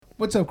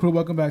What's up, crew?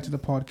 Welcome back to the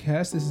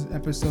podcast. This is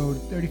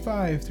episode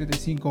 35.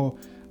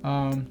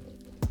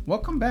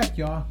 Welcome back,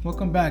 y'all.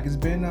 Welcome back. It's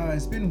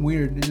been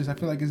weird. I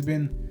feel like it's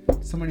been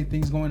so many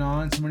things going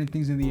on, so many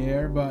things in the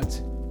air,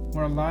 but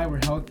we're alive.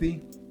 We're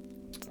healthy.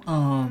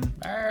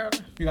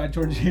 We got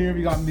George here.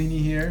 We got Minnie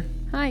here.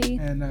 Hi.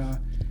 And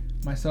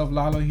myself,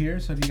 Lalo here.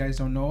 So if you guys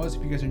don't know us,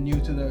 if you guys are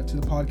new to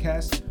the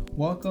podcast,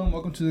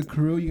 welcome to the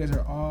crew. You guys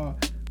are all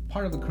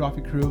part of the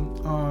Coffee crew.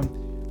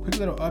 Quick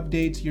little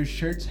updates. Your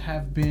shirts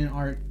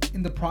are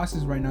in the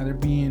process right now. They're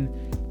being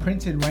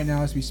printed right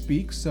now as we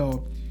speak.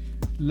 So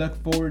look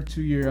forward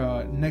to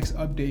your next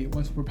update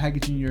once we're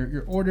packaging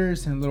your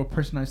orders and a little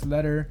personalized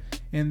letter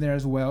in there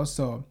as well.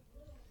 So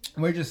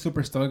we're just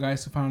super stoked,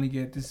 guys, to finally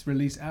get this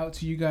release out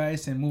to you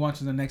guys and move on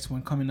to the next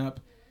one coming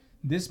up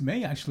this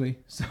May, actually.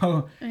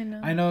 So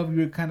I know we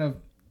were kind of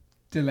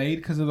delayed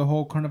because of the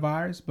whole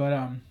coronavirus,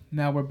 but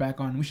now we're back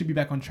on. We should be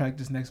back on track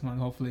this next month,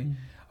 hopefully.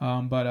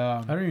 I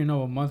don't even know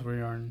what month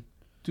we're in.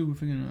 Dude, we're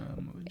freaking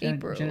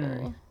April.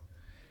 January.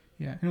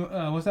 Yeah.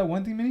 What's that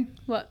one thing, Minnie?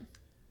 What?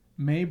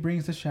 May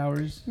brings the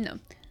showers. No.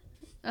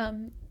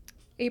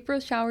 April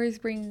showers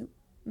bring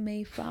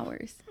May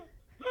flowers.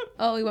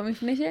 Oh, you want me to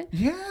finish it?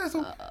 Yeah.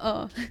 So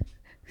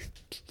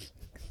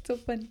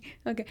funny.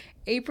 Okay.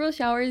 April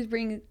showers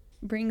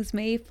brings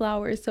May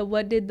flowers. So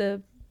what did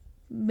the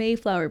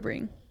Mayflower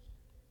bring?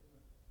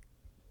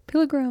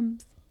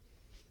 Pilgrims.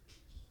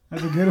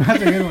 That's a good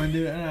one,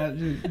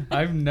 dude.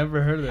 I've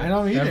never heard of that. I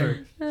don't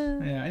either.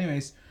 Yeah.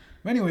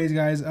 Anyways,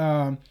 guys.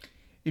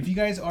 If you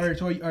guys are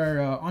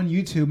on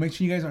YouTube, make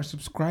sure you guys are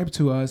subscribed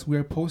to us.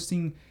 We're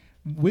posting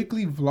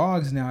weekly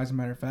vlogs now, as a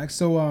matter of fact.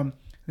 So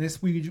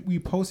this week we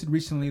posted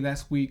recently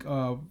last week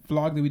a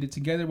vlog that we did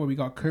together where we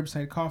got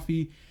curbside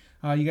coffee.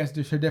 You guys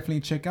should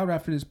definitely check out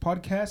after this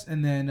podcast.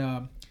 And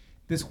then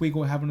this week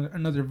we'll have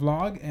another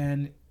vlog.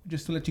 And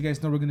just to let you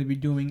guys know, we're going to be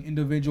doing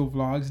individual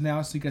vlogs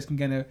now, so you guys can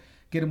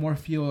get a more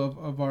feel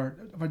of our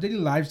daily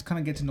lives, kind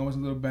of get to know us a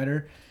little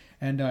better.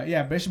 And but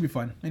it should be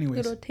fun.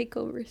 Anyways, little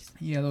takeovers.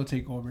 Yeah, little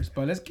takeovers.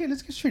 But let's get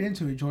straight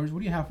into it, George. What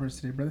do you have for us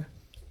today, brother?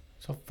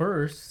 So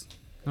first,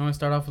 I want to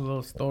start off with a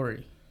little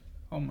story.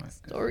 Oh my God.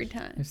 Story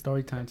time. It's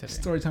story time today.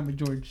 Story time with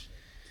George.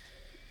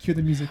 Cue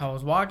the music. I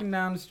was walking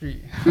down the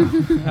street.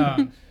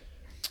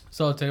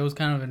 So today was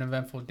kind of an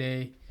eventful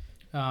day.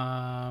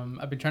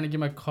 I've been trying to get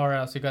my car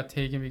out, so it got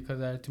taken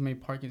because I had too many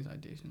parking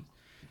citations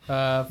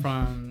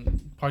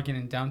from parking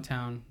in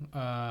downtown.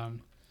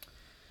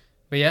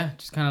 But yeah,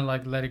 just kind of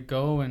like let it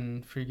go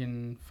and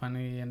freaking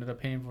finally ended up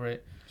paying for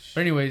it.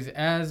 But anyways,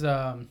 as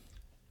one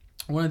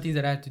of the things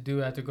that I had to do,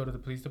 I had to go to the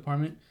police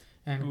department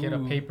and get a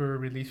paper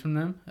release from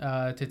them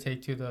to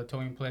take to the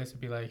towing place to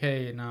be like,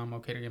 hey, now I'm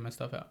okay to get my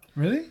stuff out.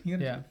 Really?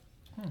 Yeah.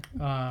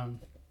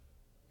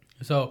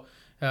 So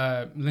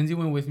Lindsay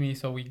went with me,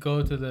 so we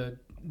go to the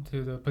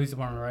police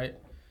department, right?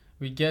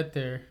 We get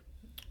there,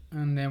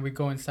 and then we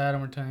go inside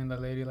and we're telling the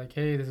lady like,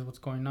 hey, this is what's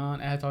going on.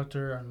 I had talked to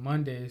her on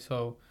Monday,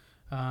 so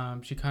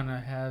she kind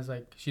of has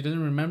like, she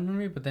doesn't remember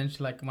me, but then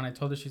she like, when I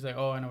told her, she's like,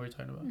 oh, I know what you're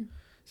talking about.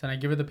 So then I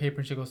give her the paper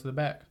and she goes to the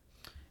back.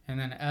 And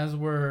then as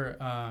we're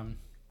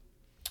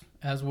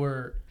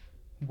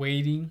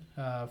waiting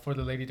for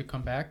the lady to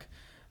come back,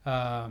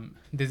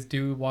 this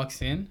dude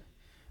walks in,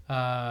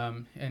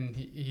 and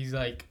he's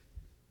like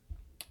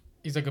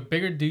a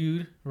bigger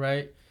dude,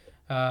 right?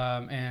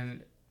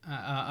 And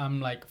I'm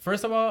like,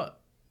 first of all,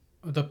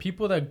 the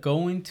people that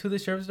go into the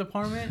sheriff's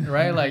department,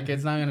 right? Like,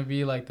 it's not gonna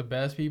be like the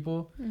best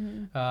people.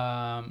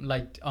 Mm-hmm.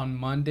 Like on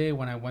Monday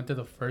when I went there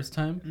the first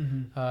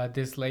time,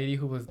 this lady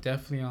who was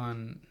definitely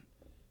on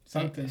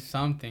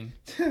something,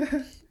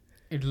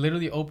 it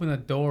literally opened the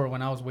door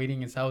when I was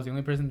waiting inside. I was the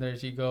only person there.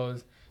 She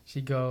goes,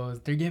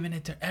 they're giving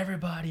it to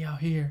everybody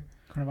out here.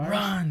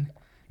 Run!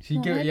 She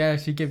kept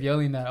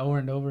yelling that over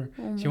and over.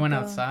 Oh she went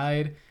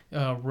outside,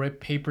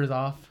 ripped papers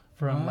off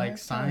from like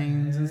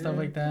signs and stuff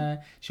like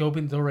that. She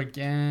opened the door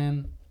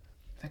again.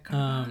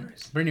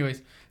 But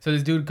anyways, so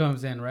this dude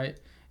comes in, right?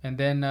 And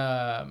then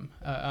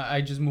I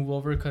just move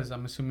over because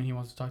I'm assuming he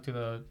wants to talk to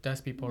the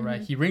desk people,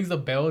 right? He rings the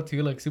bell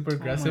too, like super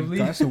aggressively.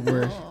 Oh my God, that's the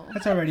worst.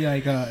 That's already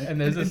like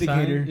and there's an a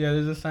indicator. sign. Yeah,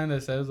 there's a sign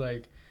that says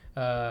like,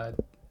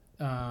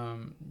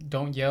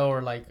 don't yell,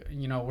 or like,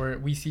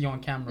 we see you on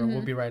camera.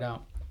 We'll be right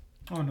out.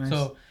 Oh, nice.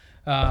 So,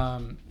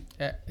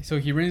 so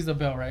he rings the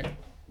bell, right?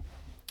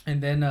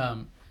 And then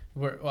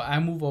I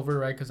move over,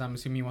 right, because I'm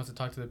assuming he wants to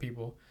talk to the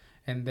people.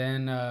 And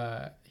then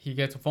he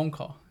gets a phone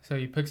call. So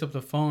he picks up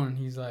the phone and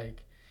he's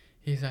like,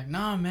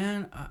 nah,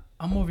 man,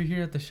 I'm over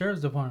here at the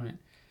sheriff's department,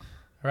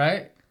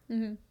 right?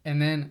 Mm-hmm.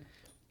 And then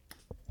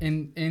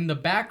in the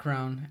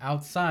background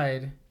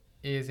outside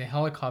is a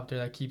helicopter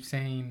that keeps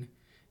saying,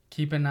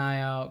 keep an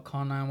eye out,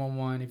 call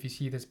 911 if you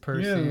see this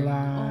person. You're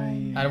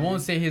lying. I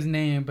won't say his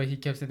name, but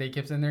they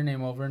kept saying their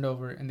name over and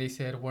over, and they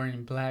said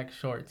wearing black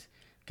shorts.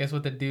 Guess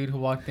what the dude who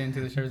walked into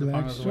the sheriff's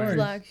department was wearing?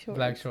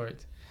 Black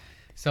shorts.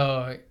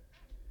 So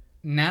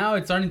now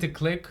it's starting to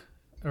click,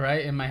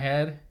 right, in my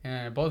head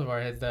and both of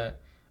our heads that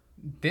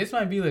this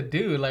might be the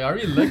dude. Like, are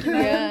we looking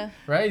at Yeah. him?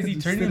 Right? Is he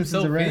It's turning citizen's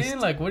himself arrest. in?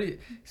 Like, what?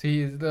 So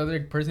the other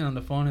person on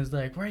the phone is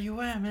like, "Where you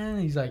at, man?"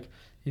 And he's like,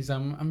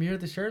 I'm here at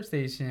the sheriff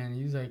station.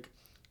 He's like,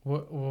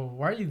 "What? Well,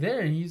 why are you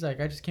there?" And he's like,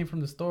 "I just came from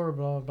the store."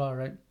 Blah blah blah.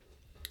 Right?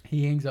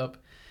 He hangs up.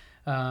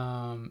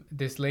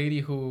 This lady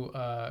who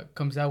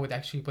comes out with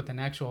an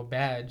actual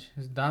badge.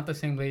 It's not the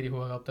same lady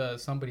who helped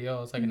somebody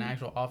else, like an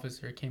actual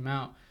officer came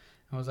out.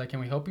 I was like, "Can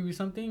we help you with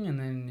something?" And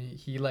then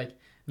he like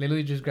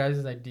literally just grabs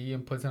his ID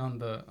and puts it on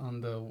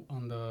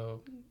the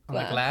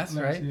glass,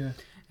 right? Yeah.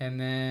 And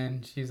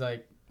then she's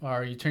like,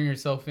 "Are you turning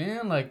yourself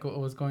in? Like,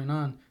 what's going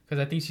on?" Because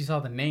I think she saw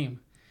the name.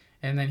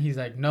 And then he's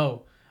like,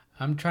 "No,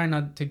 I'm trying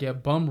not to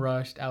get bum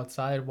rushed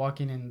outside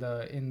walking in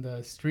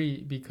the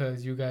street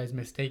because you guys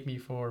mistake me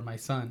for my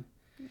son."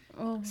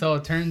 Oh. So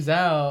it turns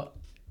out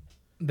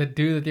the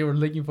dude that they were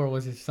looking for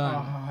was his son.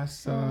 Oh,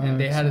 so And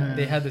they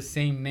had the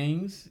same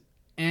names.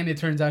 And it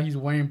turns out he's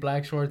wearing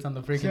black shorts on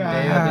the freaking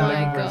day that they're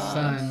looking for his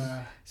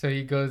son. So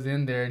he goes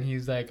in there and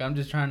he's like, "I'm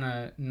just trying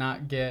to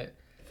not get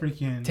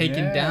freaking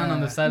taken down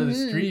on the side of the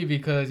Mhm. street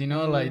because, you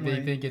know, Oh like they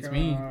my think it's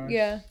me." gosh.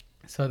 Yeah.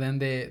 So then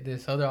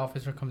this other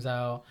officer comes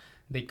out.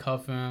 They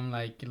cuff him,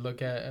 like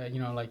look at,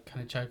 like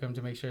kind of check him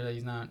to make sure that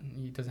he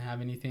doesn't have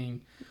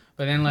anything.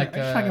 But then like, I'm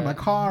just trying to get my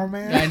car,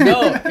 man. I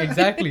know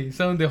exactly.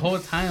 So the whole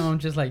time I'm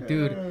just like,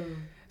 dude.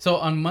 So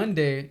on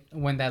Monday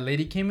when that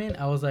lady came in,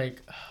 I was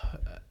like,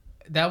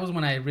 that was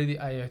when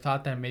I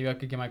thought that maybe I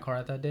could get my car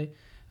out that day.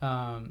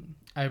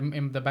 I'm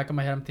in the back of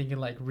my head, I'm thinking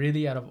like,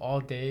 really, out of all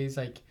days,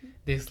 like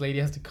this lady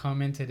has to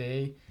come in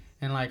today,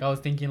 and like I was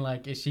thinking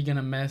like, is she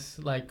gonna mess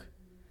like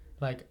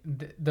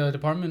the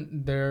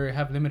department? They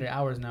have limited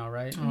hours now,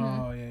 right?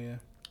 Oh yeah.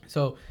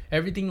 So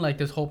everything, like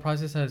this whole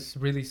process has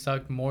really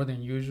sucked more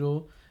than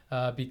usual.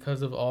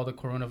 Because of all the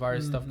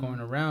coronavirus stuff going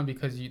around,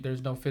 because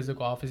there's no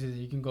physical offices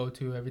you can go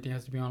to. Everything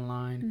has to be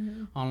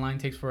online. Online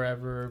takes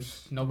forever.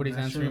 Nobody's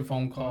answering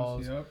phone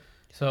calls. Yep.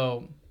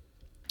 So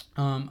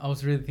I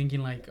was really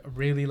thinking like,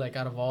 really, like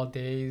out of all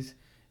days,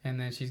 and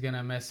then she's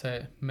gonna mess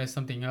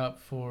something up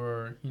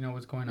for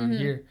what's going on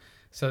here.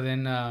 So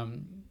then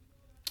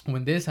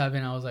when this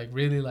happened, I was like,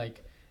 really,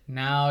 like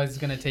now it's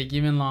gonna take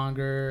even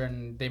longer,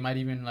 and they might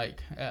even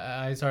like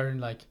I started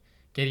like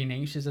getting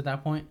anxious at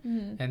that point.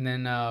 And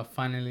then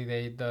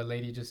finally the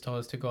lady just told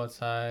us to go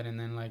outside, and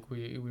then like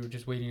we were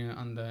just waiting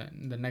on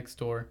the next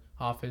door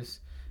office,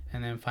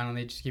 and then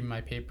finally they just gave me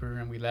my paper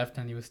and we left,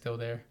 and he was still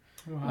there.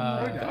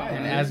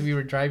 And as we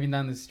were driving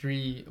down the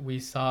street, we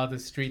saw the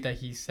street that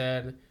he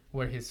said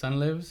where his son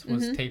lives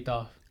was taped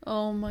off.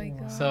 Oh my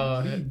god.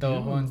 So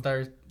the whole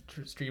entire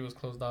street was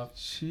closed off.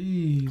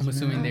 Jeez, I'm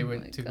assuming they Oh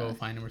went my to go God.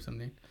 find him or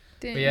something.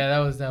 Dang. But yeah, that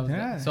was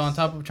Yes. So on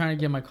top of trying to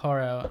get my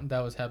car out, that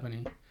was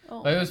happening.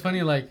 Oh But it was my funny,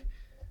 God. like,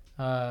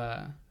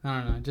 I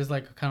don't know, just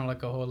like kind of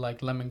like a whole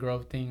like Lemon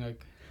Grove thing,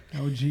 like.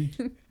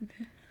 OG.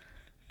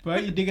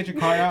 But you did get your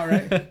car out,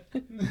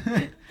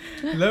 right?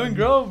 Lemon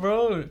Grove,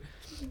 bro.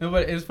 No,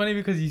 but it's funny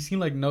because he seemed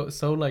like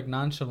so like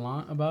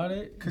nonchalant about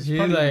it. Because He's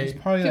he's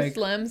probably Just like,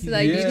 slams he's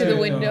like used to to the it,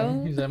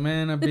 window. He's like,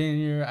 "Man, I've been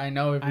here. I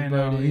know I everybody."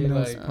 know, he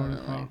knows like,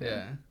 protocol.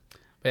 yeah.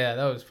 But yeah,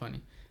 that was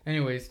funny.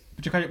 Anyways,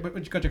 But you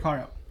got your car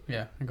out.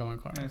 yeah, I got my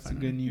car. That's the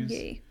finally. good news.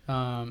 Yay.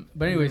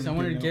 But anyways, I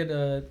wanted to Good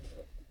get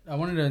I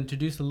wanted to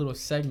introduce a little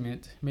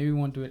segment. Maybe we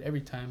won't do it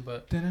every time,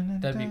 but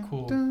that'd be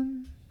cool.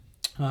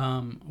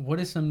 What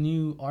is some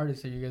new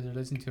artists that you guys are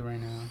listening to right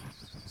now?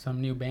 Some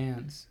new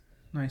bands,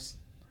 Nice.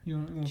 You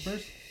want to go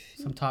first?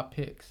 some top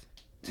picks.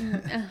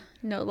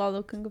 No,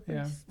 Lalo can go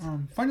Yeah.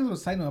 first. Funny little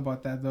side note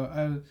about that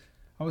though.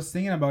 I was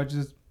thinking about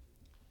just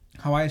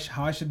how I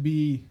should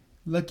be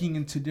looking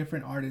into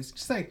different artists.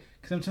 Just like,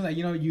 cause I'm telling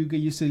you get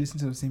used to listen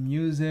to the same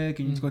music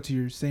and you just go to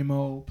your same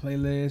old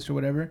playlist or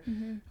whatever.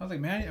 I was like,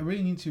 man, I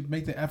really need to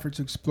make the effort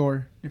to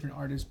explore different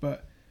artists.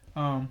 But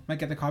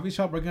like at the coffee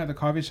shop, working at the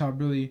coffee shop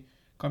really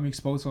got me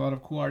exposed to a lot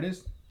of cool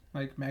artists,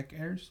 like Mac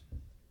Ayres. Is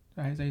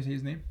that how you say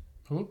his name?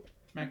 Who?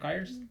 Mac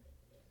Ayres.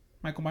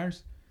 Michael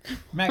Myers.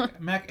 Mac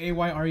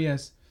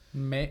Ayres.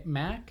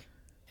 Mac,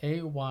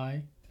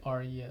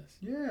 Ayres.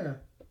 Yeah.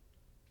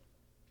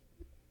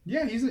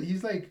 Yeah,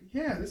 he's like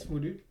this fool,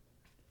 dude.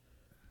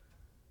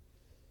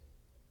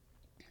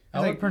 I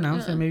would like-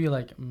 pronounce it maybe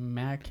like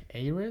Mac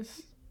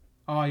Ayres.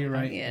 Oh, you're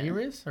right. Yeah.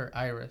 Ayres or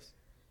Iris?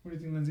 What do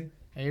you think, Lindsay?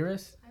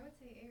 Ayres. I would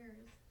say Ayers.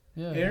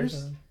 Yeah. Ayres?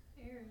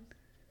 Ayers.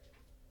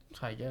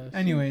 I guess.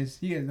 Anyways,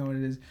 you guys know what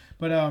it is.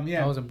 But I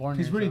yeah, wasn't born.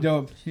 he's here, really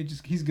so. dope.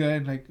 He's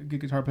good, like a good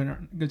guitar player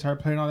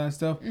and all that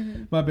stuff.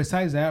 But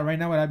besides that, right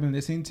now what I've been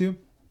listening to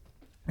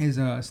is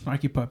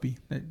Snarky Puppy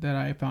that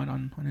I found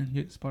on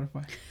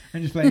Spotify.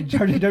 And just like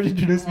George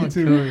introduced me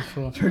to. Cool,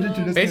 cool. George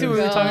introduced me Basically, what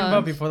we to. were talking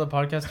about Gosh. before the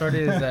podcast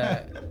started is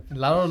that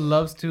Lalo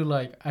loves to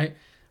like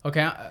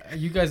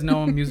you guys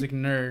know I'm a music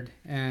nerd,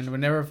 and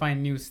whenever I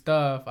find new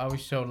stuff, I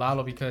always show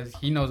Lalo because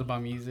he knows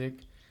about music.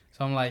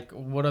 So I'm like,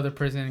 what other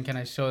person can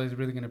I show that's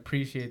really gonna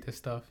appreciate this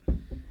stuff?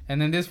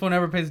 And then this fool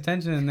never pays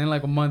attention, and then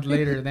like a month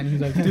later, then he's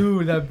like,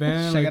 dude, that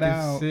band Check like, it is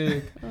out.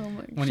 sick. Oh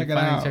my god. When Check he it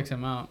finally out. checks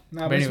him out.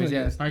 Nah, But but it's anyways,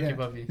 really yeah, good. Snarky Yeah.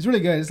 Puppy. It's really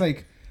good. It's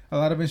like a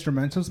lot of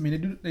instrumentals. I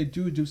mean, they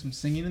do do some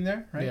singing in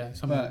there, right? Yeah,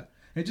 some but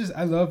It just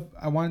I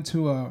want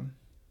to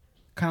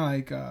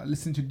kind of like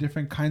listen to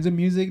different kinds of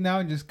music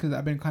now, just because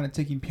I've been kind of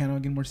taking piano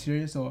again more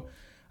serious. So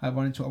I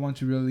want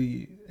to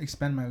really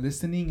expand my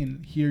listening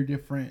and hear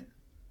different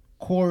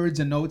chords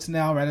and notes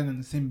now rather than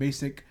the same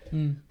basic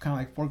kind of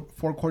like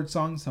four chord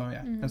songs. So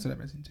yeah, that's what I've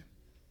been listening to.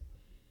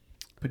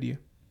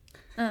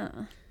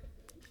 Padilla.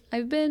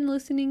 I've been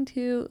listening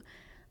to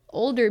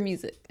older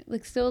music,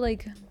 like still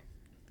like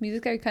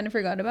music I kind of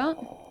forgot about.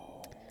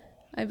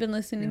 I've been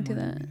listening to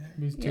that.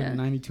 Yeah.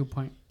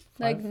 92.5.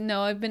 Like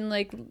no, I've been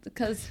like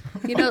because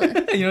you know You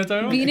know what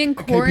I'm talking being about? in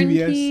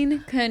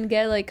quarantine can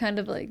get like kind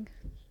of like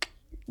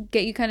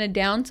get you kind of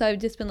down. So I've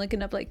just been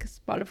looking up like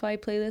Spotify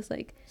playlists,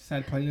 like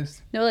Sad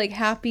playlist. no like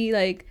happy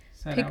like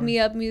Sad pick hour. me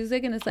up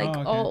music, and it's like Oh,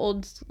 okay. all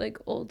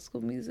old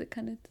school music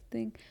kind of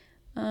thing.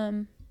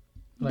 Like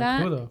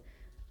That who though?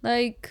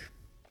 like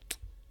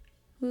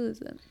who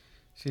is it?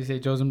 She say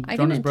Jonas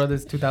didn't-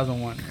 Brothers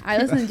 2001. I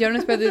listened to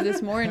Jonas Brothers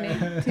this morning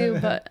too,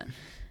 but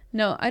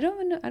no, I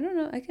don't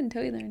know. I can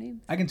tell you their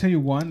names. I can tell you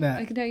one that.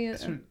 I can tell you.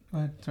 Go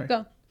ahead. Sorry.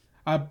 Go.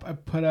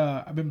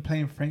 I've been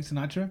playing Frank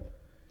Sinatra.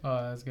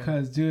 Oh, that's good.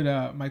 Cause dude,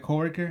 my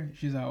coworker,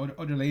 she's an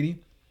older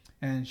lady,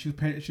 and she was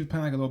playing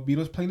like a little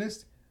Beatles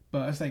playlist,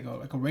 but it's like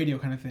a radio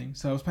kind of thing.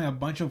 So I was playing a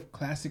bunch of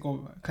classic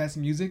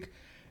music,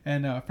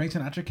 and Frank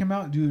Sinatra came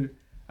out. Dude,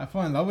 I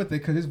fell in love with it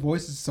because his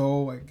voice is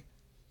so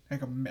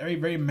like a very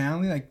very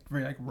manly, like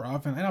very like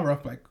rough, and not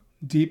rough, but like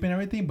deep and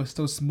everything, but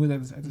still smooth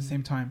at the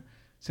same time.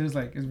 So it's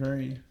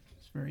very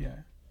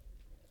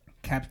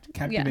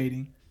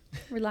captivating.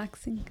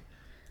 Relaxing.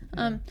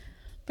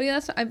 But yeah,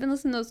 I've been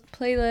listening to those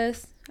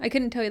playlists. I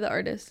couldn't tell you the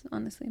artist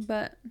honestly,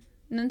 but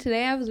and then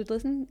today I was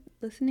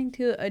listening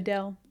to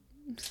Adele.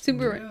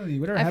 Super. Really?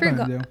 Whatever I happened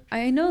forgot. to Adele?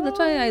 I know that's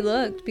why I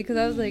looked, because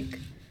I was like,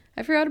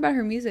 I forgot about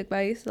her music, but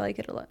I used to like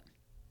it a lot.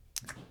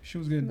 She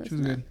was good. She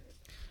was Listen good.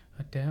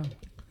 Adele.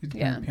 He's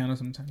Yeah. playing piano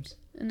sometimes.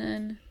 And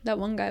then that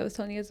one guy I was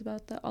telling you guys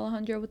about, the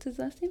Alejandro. What's his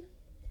last name?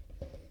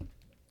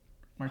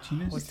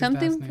 Martinez. What's his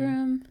Something last name?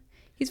 from.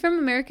 He's from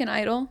American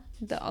Idol.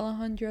 The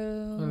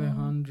Alejandro.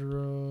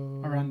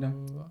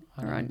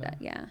 Aranda.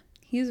 Yeah,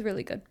 he's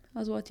really good. I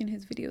was watching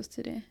his videos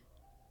today.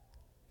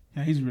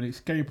 Yeah, he's really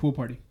scary pool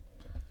party.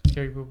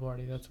 Scary Pool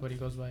Party. That's what he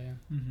goes by. Yeah.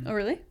 Mm-hmm. Oh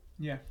really?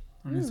 Yeah,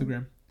 on Oh.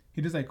 Instagram.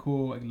 He does like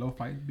cool like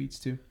lo-fi beats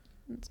too.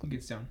 That's He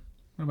gets down.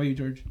 What about you,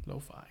 George?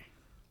 Lo-fi.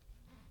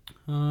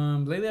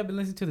 Lately I've been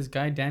listening to this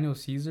guy Daniel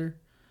Caesar.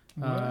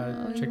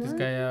 Check this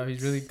guy out.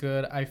 He's really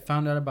good. I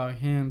found out about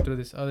him through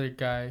this other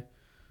guy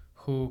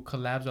who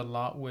collabs a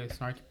lot with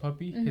Snarky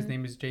Puppy. His Mhm.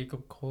 name is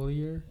Jacob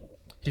Collier.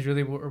 He's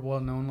really well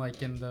known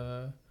like in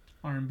the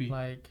R&B.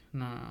 like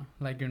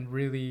in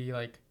really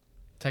like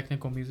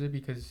technical music,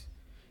 because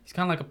he's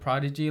kind of like a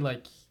prodigy.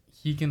 Like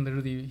he can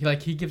literally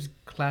he gives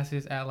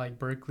classes at like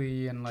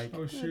Berkeley and like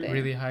Oh shit. Damn.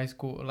 really high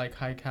school, like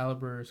high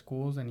caliber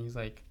schools, and he's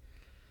like,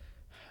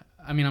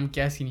 I mean, I'm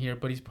guessing here,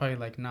 but he's probably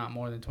like not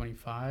more than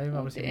 25. I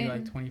Oh, would say maybe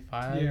like damn.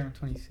 25, Yeah.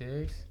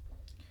 26.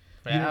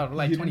 You Yeah, didn't-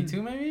 like you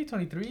 22 maybe,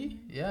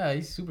 23. Yeah,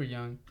 he's super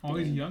young. Oh,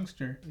 he's a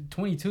youngster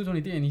 22,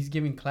 23, and he's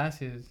giving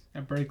classes,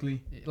 at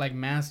Berkeley. like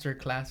master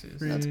classes.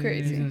 That's Really?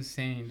 crazy. He's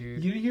insane,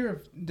 dude. You didn't hear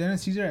of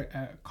Dennis Caesar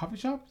at a coffee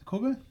shop,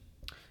 Kobe?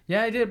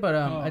 Yeah, I did, but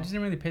Oh. I just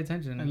didn't really pay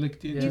attention. I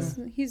looked into.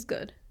 Yeah. He's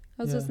good.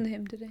 I was Yeah. listening to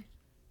him today.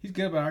 He's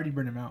good, but I already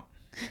burned him out.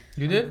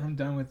 You did? I'm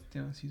done with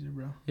Dennis Caesar,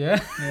 bro.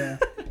 Yeah. Yeah,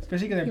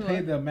 especially because I He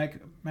played was. the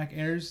Mac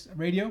Airs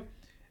radio,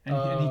 and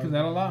he goes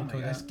out a lot. I'm he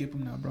like, I goes out. skip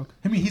him now, bro.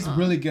 I mean, he's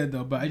really good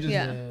though, but I just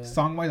Yeah.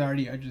 song wise,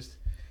 I just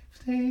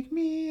take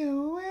me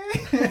away.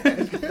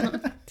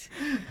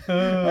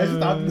 Uh, I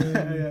stopped.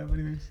 Yeah, but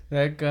anyways.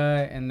 That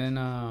guy, and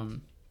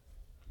then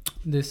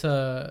this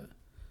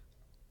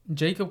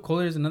Jacob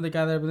Collier is another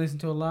guy that I've been listening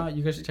to a lot.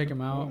 You guys should check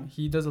him out. Cool.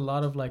 He does a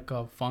lot of like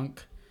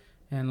funk,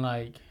 and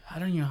like I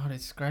don't even know how to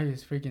describe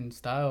his freaking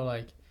style.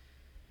 Like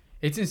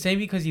it's insane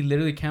because he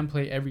literally can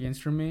play every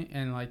instrument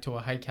and like to a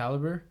high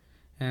caliber,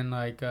 and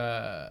like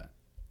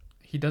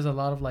he does a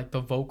lot of like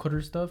the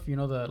vocoder stuff. You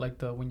know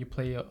the when you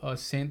play a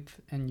synth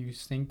and you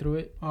sing through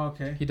it. Oh,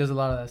 okay. He does a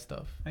lot of that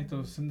stuff. Like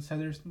those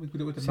synthesizers with the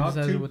mouth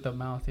Synthesizer too. with the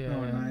mouth, yeah.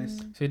 Oh, yeah. nice.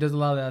 So he does a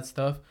lot of that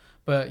stuff,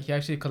 but he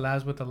actually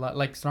collabs with a lot,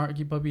 like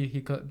Snarky Puppy.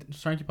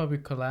 Snarky Puppy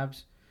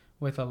collabs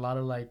with a lot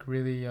of like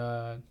really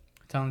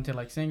talented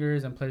like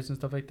singers and players and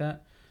stuff like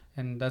that,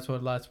 and that's what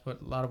a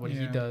lot of what he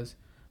Yeah. does.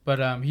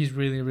 But he's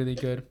really really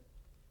good.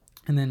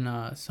 And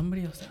then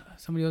somebody else that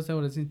I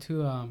was listening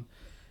to,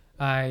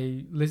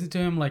 I listened to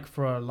him like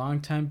for a long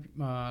time,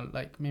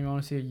 like maybe I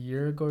want to say a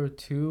year ago or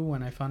two,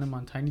 when I found him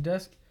on Tiny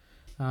Desk.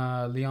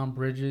 Leon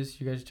Bridges,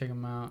 you guys should check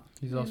him out.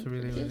 He's also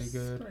really really Bridges.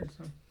 good.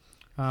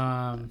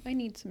 I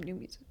need some new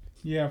music.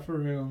 Yeah, for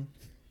real.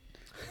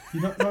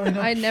 You know.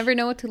 I never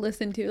know what to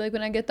listen to. Like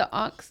when I get the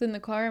aux in the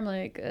car, I'm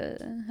like, I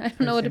don't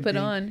know what to Same put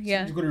thing. on.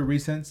 Yeah. You go to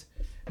Recents.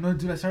 No,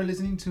 dude, I started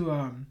listening to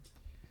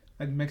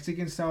like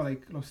Mexican style,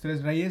 like Los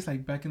Tres Reyes,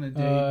 like back in the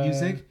day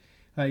music,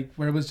 like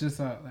where it was just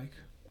like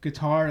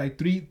guitar, like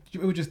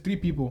it was just three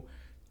people,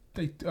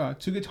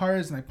 two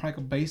guitars and like probably like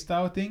a bass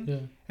style thing, Yeah.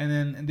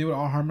 and they would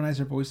all harmonize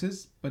their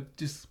voices, but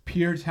just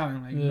pure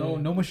talent, like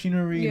no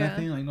machinery, Yeah.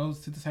 nothing, like no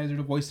synthesizer,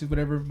 no voices,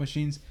 whatever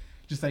machines,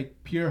 just like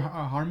pure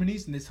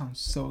harmonies, and they sound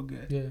so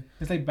good. Yeah.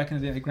 It's like back in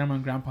the day, like grandma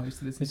and grandpa used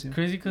to listen It's to.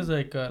 crazy because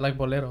like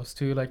boleros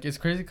too. Like it's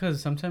crazy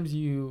because sometimes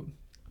you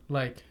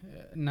like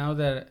now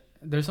that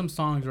there's some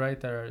songs right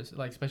that are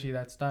like especially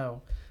that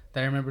style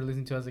that I remember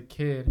listening to as a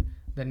kid.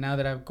 That now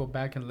that I go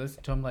back and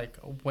listen to, I'm like,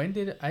 when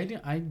did I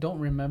don't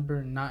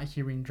remember not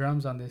hearing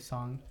drums on this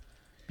song,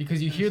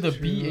 because you hear the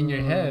That's beat in your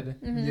true. head,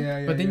 Mhm.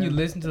 Yeah, but then yeah. you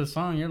listen to the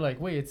song, you're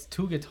like, wait, it's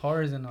two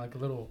guitars and like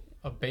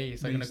a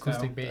bass, like an Bass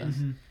acoustic style. bass,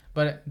 Mhm.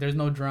 but there's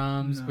no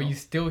drums, No. but you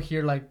still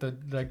hear like the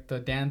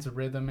dance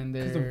rhythm in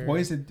there. Because the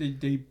voice,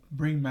 they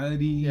bring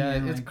melody. Yeah,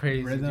 and, it's like,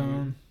 crazy,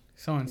 rhythm.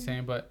 so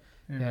insane, but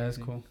yeah, that's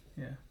everything. cool.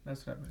 Yeah,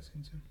 that's what I've been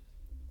listening to.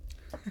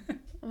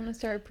 I want to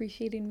start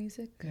appreciating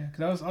music. Yeah,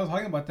 because I was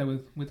talking about that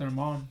with our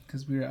mom,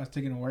 because I was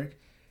taking her to work,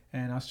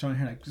 and I was showing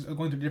her like just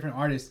going through different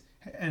artists,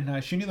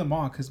 and she knew them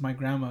all because my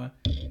grandma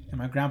and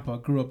my grandpa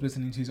grew up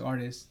listening to these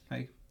artists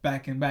like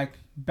back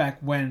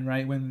when,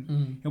 right,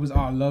 when it was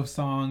all love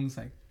songs,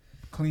 like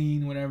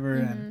clean whatever,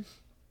 Mhm.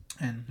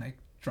 and like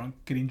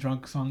getting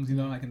drunk songs, you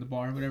know, like in the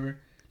bar or whatever.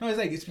 No, it's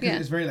like it's because Yeah.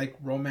 it's very like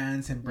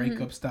romance and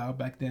breakup style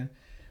back then.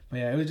 But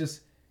yeah, it was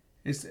just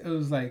it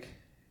was like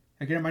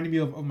it reminded me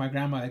of my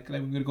grandma, like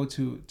when we would go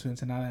to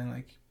Ensenada and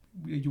like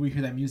you would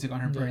hear that music on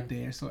her Yeah.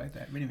 birthday or so like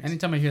that. But anyways,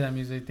 Anytime I hear that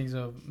music,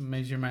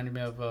 makes you remind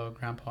me of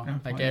grandpa.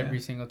 Like every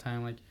single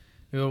time, like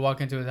we would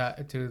walk into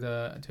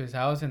his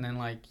house, and then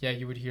like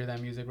you would hear that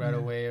music right Yeah.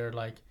 away, or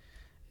like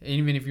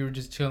even if you were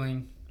just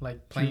chilling,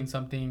 like playing True.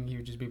 something, he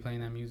would just be playing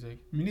that music.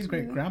 Minnie's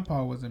great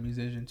grandpa was a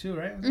musician too,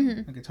 right?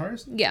 Mhm. A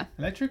guitarist, Yeah.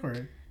 electric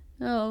or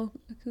Oh,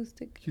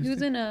 acoustic. He was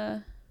Acoustic? in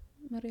a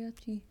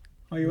mariachi.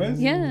 oh he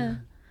was. Yeah.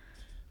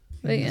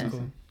 But yeah, That's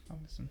cool. I'll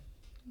listen.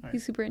 Alright.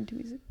 he's super into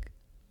music.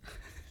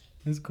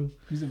 That's cool.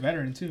 He's a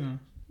veteran too, huh?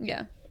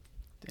 Yeah.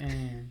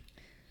 Damn.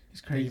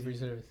 He's Thank you crazy. for your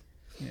service.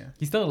 Yeah.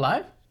 He's still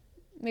alive?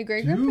 My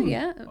great grandpa, Dude.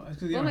 yeah. Oh, it's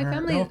 'cause, Well, my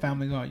family- her whole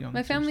family got young.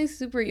 My too. family's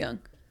super young,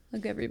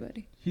 like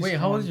everybody. He's Wait,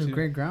 how old is strong, your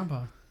too. great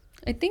grandpa?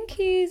 I think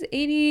he's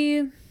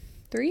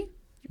 83.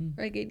 Hmm.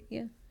 Like 80,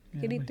 yeah. Yeah,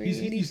 83,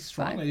 but he's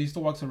strong. 85. Like, he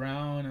still walks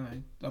around and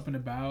like up and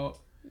about.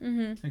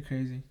 Mhm. Like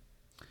crazy.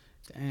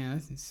 Damn,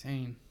 that's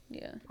insane.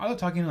 Yeah. I love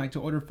talking like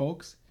to older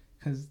folks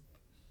because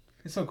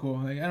it's so cool.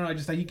 Like I don't know,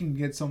 just like you can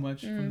get so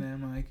much from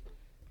them. Like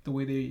the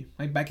way they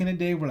like back in the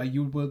day where like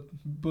you would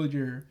build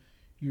your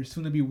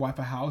soon to be wife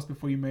a house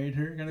before you married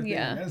her kind of thing.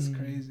 Yeah. Like, that's Mm.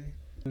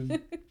 crazy.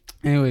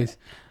 Anyways,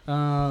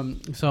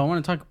 so I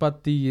want to talk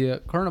about the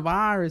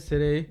coronavirus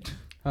today.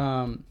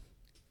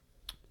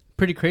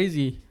 Pretty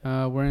crazy.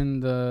 We're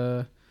in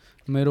the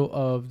middle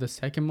of the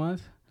second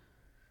month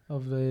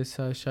of this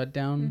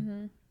shutdown.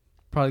 Mhm.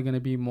 Probably gonna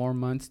be more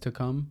months to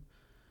come.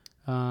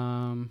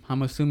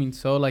 I'm assuming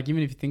so. Like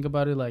even if you think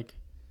about it, like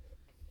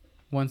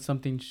once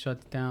something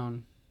shuts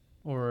down,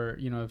 or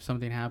if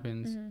something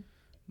happens, Mhm.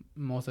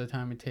 most of the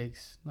time it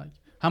takes like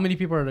how many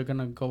people are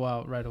gonna go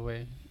out right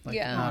away? Like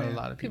Yeah. not Oh, a yeah.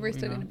 lot of People people. are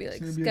still you know? gonna be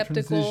like It's gonna be a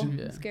skeptical, transition.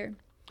 Yeah. scared.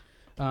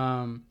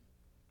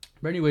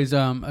 But anyways,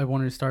 I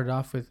wanted to start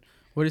off with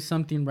what is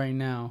something right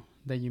now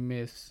that you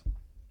miss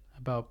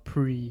about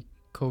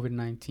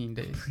pre-COVID-19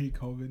 days?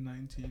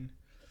 Pre-COVID-19.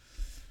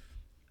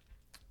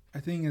 I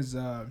think is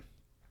I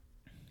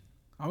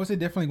would say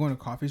definitely going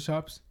to coffee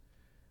shops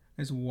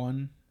is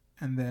one,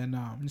 and then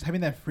just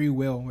having that free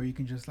will where you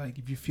can just like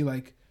if you feel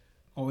like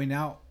going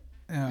out,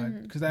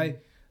 because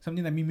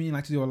something that me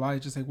like to do a lot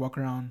is just like walk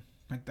around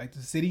like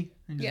the city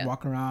and just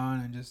walk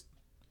around and just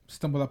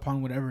stumble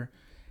upon whatever,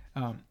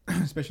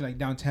 especially like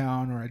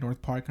downtown or like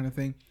North Park kind of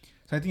thing.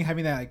 So I think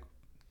having that like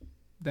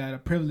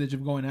that privilege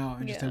of going out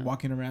and just like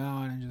walking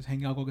around and just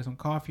hanging out, go get some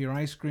coffee or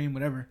ice cream,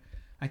 whatever.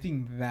 I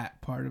think that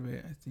part of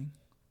it, I think,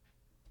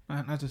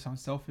 not to sound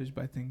selfish,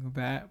 but I think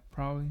that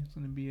probably is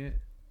gonna be it.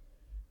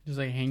 Just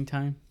like hang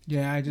time.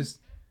 Yeah, I just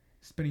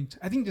spending.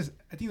 I think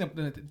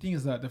the thing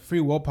is the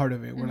free will part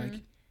of it, where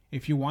like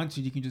if you want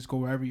to, you can just go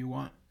wherever you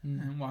want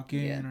and walk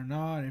in or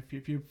not.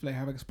 If you like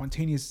have like a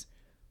spontaneous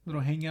little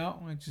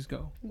hangout, like just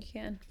go. You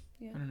can.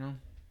 Yeah. I don't know.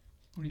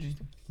 What do you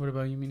think? What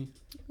about you, Minnie?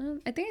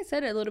 I think I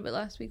said it a little bit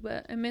last week,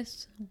 but I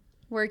miss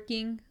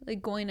working,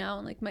 like going out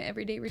and like my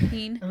everyday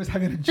routine. I was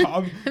having a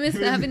job. I miss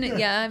having it.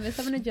 Yeah, I miss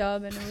having a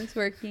job and I miss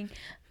working.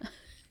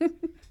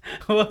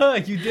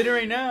 What? You did it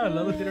right now.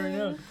 Lalo did it right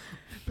now.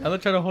 Lalo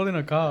tried to hold in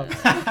a cough.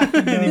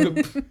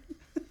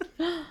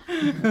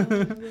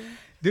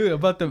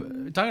 Dude,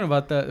 talking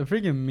about the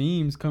freaking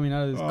memes coming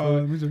out of this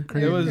COVID. These are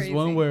crazy. There was Crazy.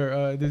 one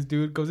where this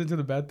dude goes into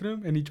the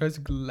bathroom and he tries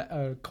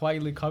to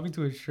quietly cough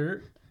into his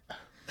shirt.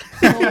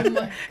 Oh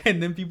my.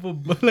 And then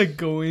people like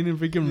go in and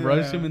freaking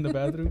rush him in the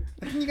bathroom.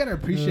 I think you gotta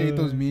appreciate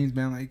those memes,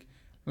 man.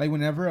 Like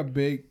whenever a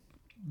big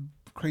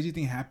crazy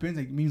thing happens,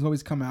 like memes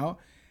always come out,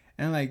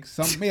 and like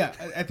some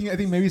I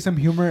think maybe some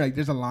humor, like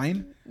there's a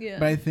line, Yeah.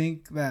 but I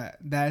think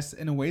that's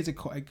in a way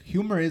like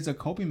humor is a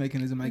coping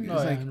mechanism. Like it's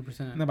like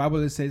 100%. in the Bible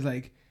it says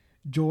like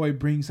joy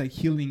brings like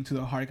healing to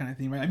the heart kind of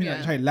thing, right? I mean, Yeah.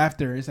 like, sorry,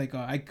 laughter is like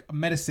a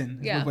medicine.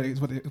 Is Yeah.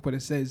 what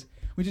it says,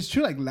 which is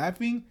true. Like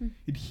laughing,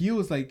 it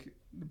heals like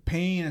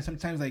pain, and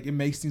sometimes like it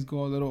makes things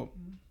go a little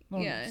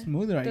Yeah.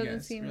 smoother. I Doesn't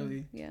guess seem.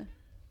 really, Yeah.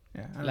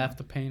 yeah. I don't Laugh know.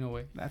 the pain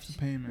away. Laugh the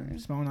pain, man. Sure.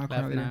 Smile not cry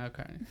Laugh later. now,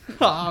 cry.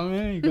 Oh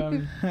man, you got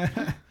me.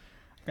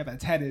 Got that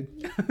tatted.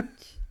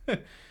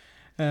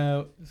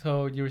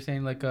 So you were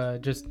saying like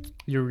just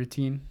your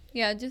routine.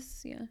 Yeah.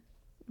 Just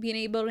being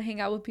able to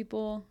hang out with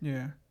people.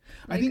 Yeah.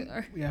 I Like, think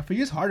or- for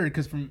you it's harder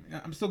because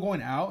I'm still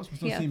going out, so I'm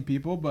still Yeah. seeing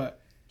people, but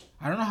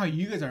I don't know how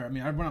you guys are. I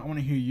mean, I want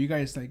to hear you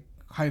guys like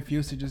how it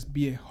feels to just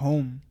be at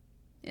home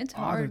It's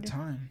all hard. the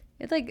time.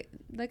 It's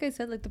like I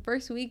said, like the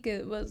first week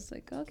it was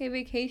like okay,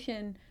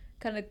 vacation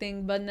kind of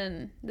thing, but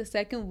then the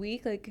second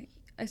week, like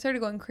I started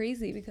going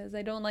crazy because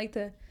I don't like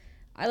to.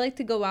 I like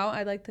to go out.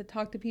 I like to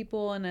talk to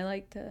people, and I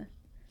like to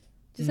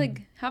just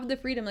like have the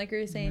freedom, like you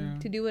were saying, Yeah.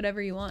 to do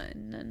whatever you want,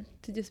 and then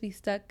to just be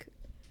stuck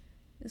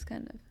is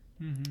kind of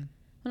Mm-hmm.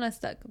 well, not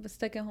stuck, but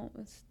stuck at home,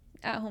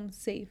 at home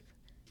safe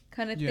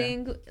kind of Yeah.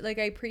 thing. Like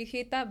I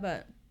appreciate that,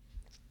 but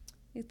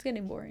it's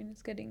getting boring.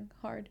 It's getting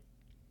hard.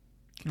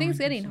 Things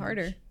getting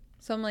harder.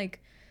 So I'm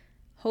like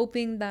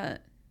hoping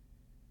that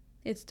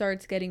it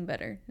starts getting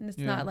better and it's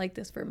Yeah. not like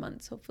this for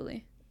months,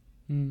 hopefully.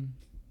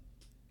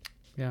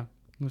 Yeah,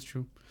 that's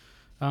true.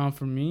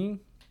 For me,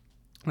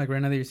 like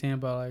right now that you're saying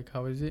about like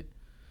how is it?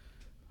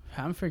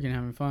 I'm freaking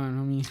having fun,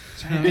 homie.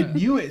 I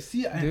knew it.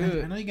 See, I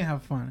Dude. know you can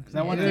have fun because I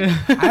Yeah. want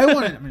to. I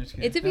want to. I'm just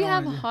kidding. It's if I you don't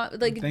have wanna do-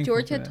 like thankful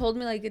George for had that. told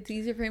me like it's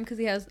easier for him because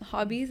he has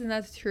hobbies and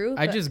that's true.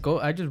 I but- just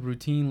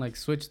routine like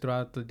switch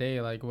throughout the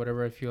day, like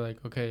whatever I feel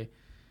like. Okay,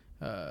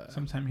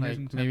 Sometime here, like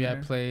sometime maybe I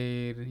there.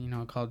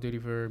 played Call of Duty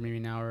for maybe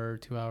an hour or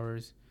 2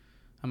 hours.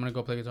 I'm gonna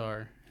go play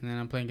guitar, and then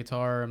I'm playing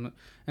guitar.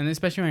 And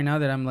especially right now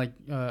that I'm like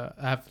I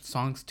have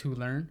songs to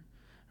learn,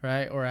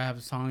 right? Or I have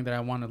a song that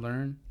I want to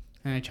learn,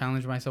 and I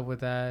challenge myself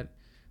with that.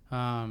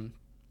 And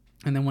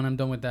then when I'm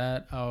done with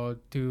that, I'll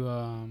go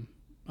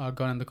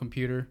on the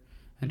computer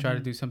and try to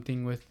Mhm. do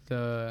something with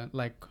just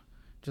like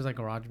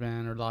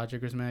GarageBand or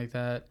Logic or something like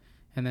that,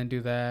 and then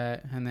do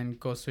that, and then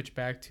go switch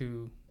back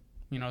to,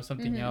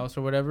 something Mhm. else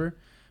or whatever.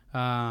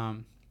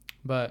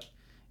 But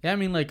yeah, I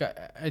mean, like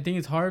I think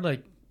it's hard,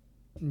 like,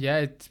 yeah,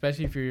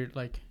 especially if you're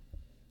like,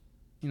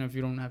 if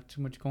you don't have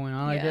too much going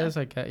on, I Yeah. guess,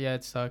 like, yeah,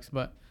 it sucks.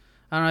 But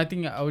I don't know. I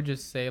think I would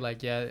just say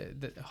like, yeah,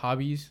 the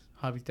hobbies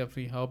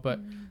definitely help, but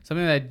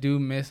something that I do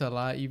miss a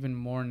lot, even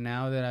more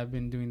now that I've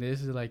been doing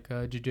this, is like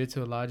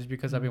jiu-jitsu a lot, just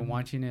because I've been Mhm.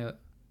 watching it.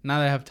 Now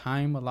that I have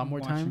time, a lot more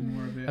Watching time,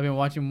 more of it. I've been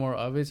watching more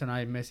of it, so now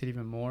I miss it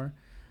even more.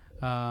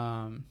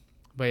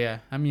 But yeah,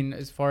 I mean,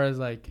 as far as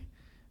like,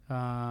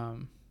 I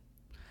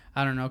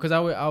don't know, because I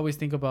always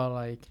think about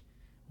like,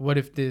 what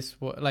if this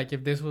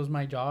if this was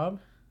my job,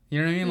 you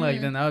know what I mean? Like,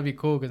 Mhm. then that would be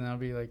cool, because then I'll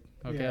be like,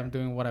 okay, Yeah. I'm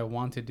doing what I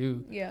want to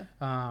do. Yeah.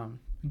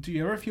 Do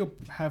you ever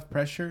have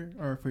pressure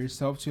or for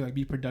yourself to like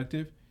be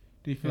productive?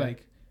 Do you feel Yeah.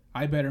 like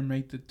I better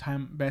make the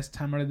best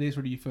time out of this,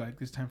 or do you feel like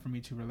it's time for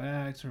me to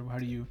relax, or how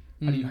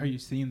are you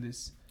seeing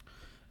this?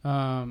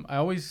 I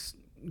always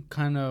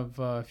kind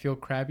of feel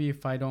crappy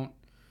if I don't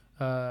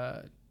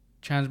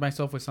challenge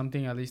myself with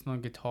something, at least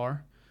on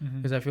guitar,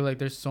 because I feel like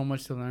there's so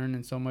much to learn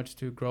and so much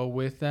to grow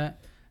with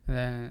that,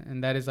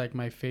 and that is like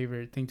my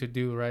favorite thing to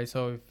do, right?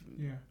 So if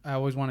I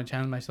always want to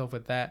challenge myself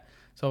with that,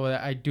 so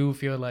I do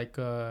feel like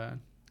a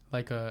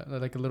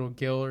little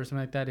guilt or something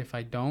like that if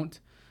I don't.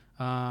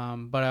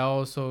 But I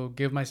also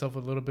give myself a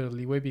little bit of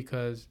leeway,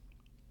 because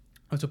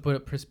also put a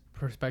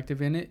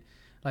perspective in it.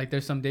 Like,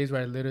 there's some days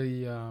where I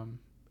literally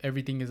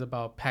everything is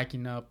about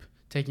packing up,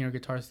 taking your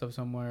guitar stuff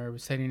somewhere,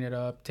 setting it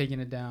up, taking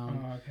it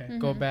down, Oh, okay.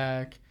 go Mhm.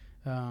 back,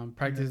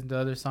 practice the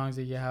other songs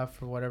that you have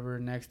for whatever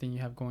next thing you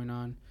have going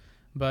on.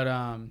 But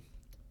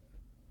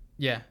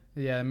yeah,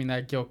 I mean,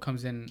 that guilt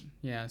comes in,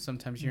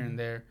 sometimes here and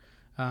there,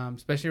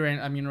 especially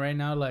right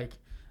now, like,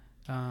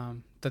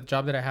 the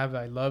job that I have,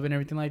 I love and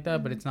everything like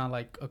that, but it's not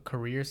like a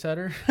career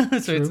setter.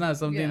 So it's not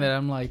something that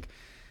I'm like,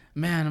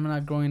 man, I'm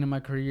not growing in my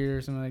career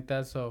or something like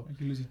that. So Like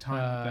you're losing time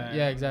with that.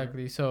 yeah,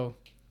 exactly. So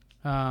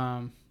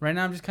right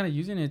now I'm just kind of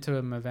using it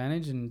to my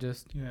advantage, and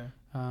just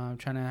trying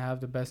to have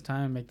the best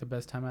time, make the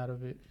best time out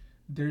of it.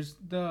 There's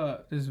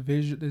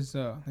this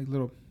like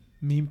little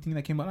meme thing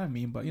that came out, not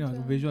meme, but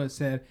the visual that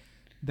said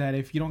that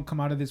if you don't come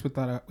out of this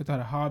without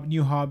a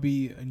new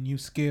hobby, a new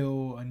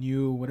skill, a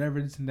new whatever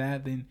this and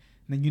that, then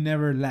you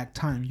never lack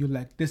time. You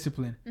lack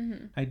discipline.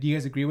 Mm-hmm. Like, do you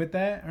guys agree with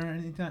that or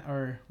anything?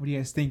 Or what do you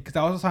guys think? Because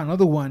I also saw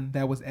another one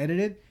that was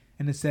edited,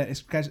 and it said it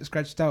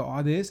scratched out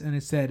all this, and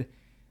it said,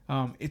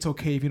 it's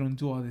okay if you don't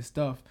do all this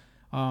stuff.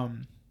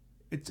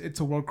 It's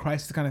a world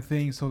crisis kind of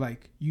thing. So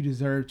like, you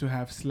deserve to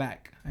have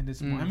slack and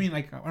this. I mean,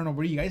 like, I don't know.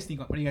 What do you guys think?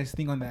 What do you guys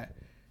think on that?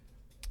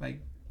 Like,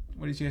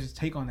 what is your guys'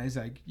 take on that? It's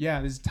like,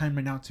 yeah, this is time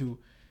right now to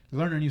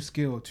learn a new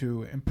skill,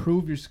 to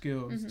improve your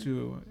skills,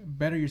 to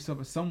better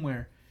yourself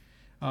somewhere.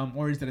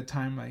 Or is it a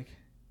time like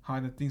how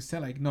the thing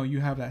said, like, no, you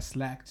have that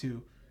slack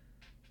to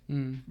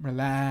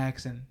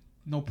relax and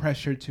no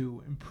pressure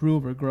to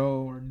improve or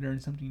grow or learn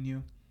something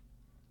new?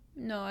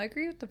 No, I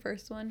agree with the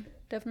first one.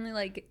 Definitely,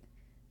 like,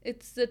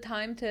 it's the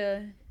time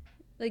to,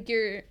 like,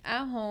 you're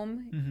at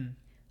home. Mm-hmm.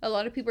 A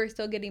lot of people are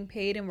still getting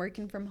paid and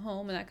working from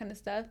home and that kind of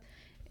stuff.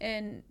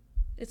 And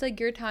it's like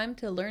your time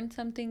to learn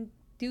something,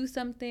 do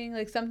something,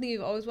 like something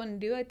you've always wanted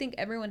to do. I think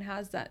everyone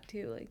has that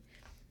too. Like,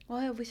 well,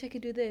 I wish I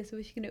could do this. I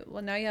wish I could do it.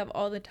 Well, now you have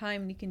all the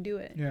time and you can do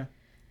it. Yeah.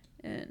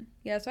 And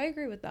yeah, so I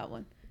agree with that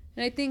one.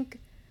 And I think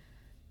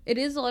it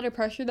is a lot of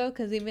pressure though,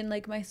 because even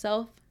like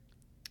myself,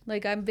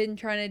 like I've been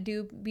trying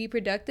to be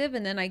productive,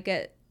 and then I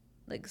get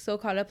like so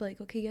caught up, like,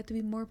 okay, you have to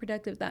be more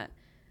productive, that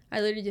I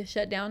literally just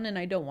shut down and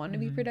I don't want to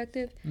be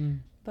productive.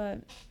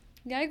 But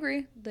yeah, I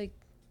agree. Like,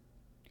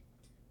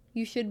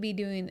 you should be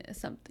doing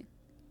something.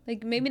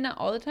 Like, maybe not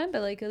all the time,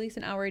 but like at least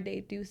an hour a day,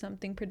 do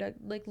something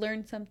productive, like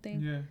learn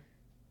something. Yeah.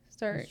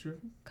 Start, That's true.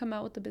 come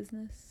out with a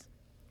business.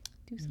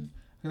 Do something.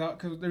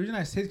 Because the reason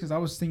I say it is because I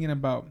was thinking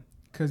about,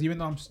 because even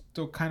though I'm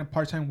still kind of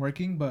part-time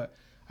working, but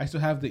I still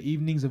have the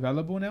evenings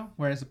available now,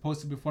 whereas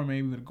opposed to before,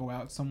 maybe we would go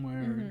out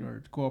somewhere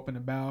or go up and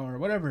about or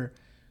whatever,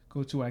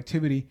 go to an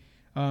activity.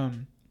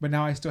 But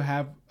now I still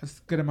have a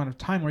good amount of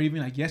time, or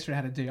even like yesterday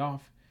I had a day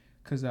off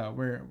because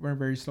we're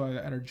very slow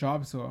at our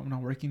job, so I'm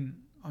not working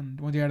on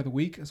one day out of the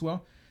week as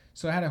well.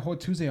 So I had a whole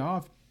Tuesday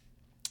off,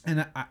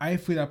 and I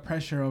feel that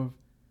pressure of,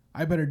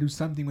 I better do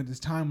something with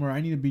this time, or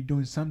I need to be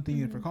doing something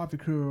either for Coffee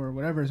Crew or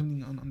whatever,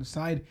 something on the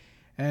side.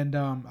 And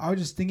I was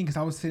just thinking, because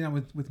I was sitting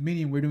down with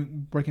Minnie and we're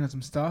working on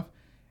some stuff,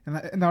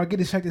 and I would get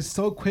distracted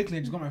so quickly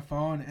and just go on my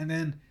phone, and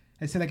then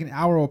I said like an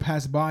hour will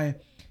pass by,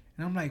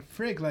 and I'm like,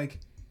 frick, like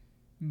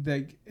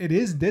it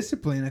is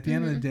discipline at the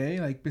end of the day,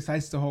 like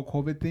besides the whole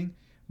COVID thing,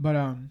 but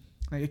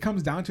like it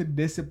comes down to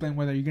discipline,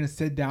 whether you're gonna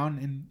sit down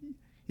and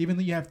even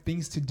though you have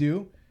things to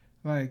do,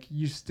 like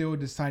you're still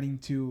deciding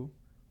to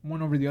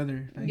one over the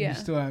other. Like, you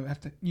still have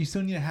to. You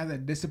still need to have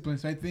that discipline.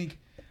 So I think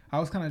I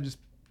was kind of just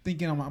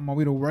thinking on my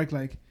way to work,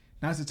 like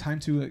now's the time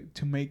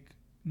to make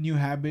new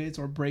habits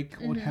or break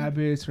old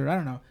habits, or I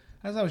don't know.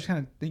 That's what I was kind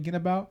of thinking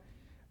about.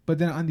 But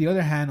then on the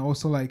other hand,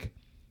 also like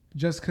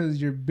just because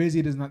you're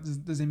busy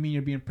doesn't mean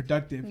you're being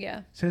productive.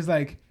 Yeah. So it's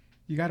like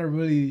you gotta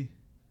really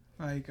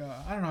like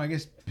I don't know. I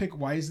guess pick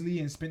wisely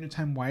and spend your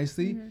time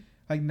wisely.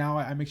 Like now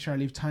I make sure I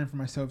leave time for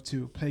myself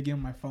to play a game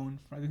on my phone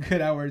for like a good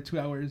hour, 2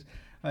 hours,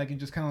 like and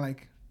just kind of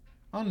like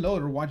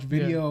unload or watch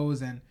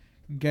videos and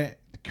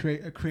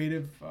create a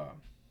creative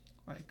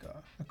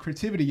a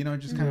creativity, you know,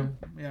 just kind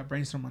of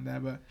brainstorm on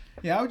that. But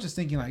yeah, I was just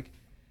thinking like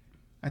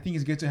I think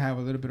it's good to have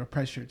a little bit of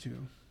pressure too.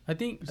 I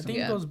think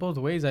it goes both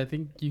ways. I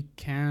think you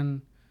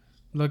can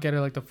look at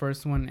it like the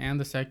first one and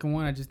the second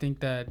one. I just think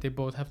that they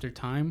both have their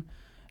time.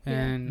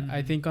 And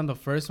I think on the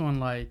first one,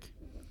 like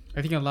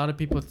I think a lot of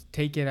people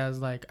take it as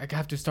like, I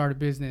have to start a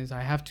business,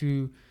 I have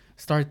to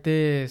start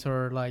this,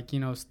 or like, you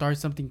know, start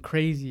something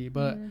crazy.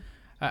 But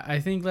I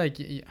think like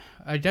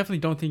I definitely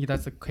don't think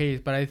that's the case,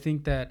 but I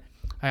think that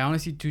I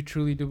honestly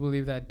truly do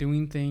believe that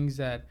doing things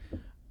that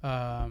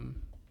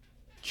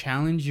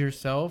challenge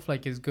yourself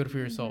like is good for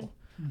your soul.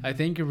 I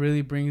think it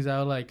really brings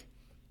out like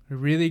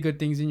really good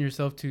things in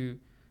yourself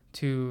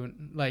to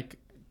like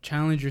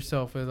challenge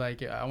yourself with,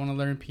 like, I want to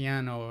learn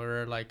piano,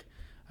 or like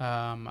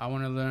I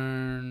want to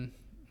learn,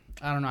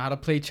 I don't know, how to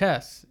play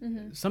chess.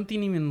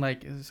 Something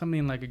like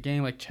a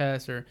game like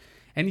chess or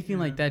anything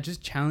like that.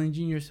 Just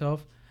challenging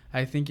yourself,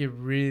 I think it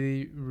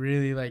really,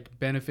 really like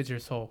benefits your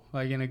soul,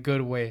 like in a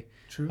good way.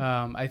 True.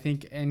 I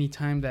think any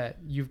time that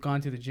you've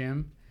gone to the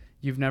gym,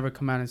 you've never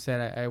come out and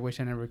said, I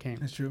wish I never came.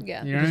 That's true.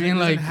 Yeah. You know what I mean? It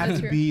Like, doesn't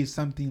have to be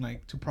something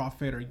like to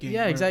profit or gain.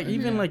 yeah, exactly.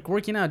 Even yeah. like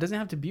working out, it doesn't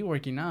have to be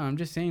working out. I'm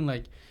just saying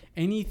like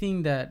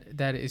anything that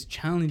is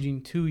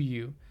challenging to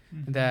you,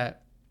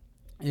 that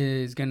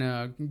is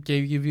gonna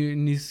give you a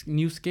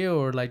new skill,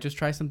 or like just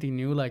try something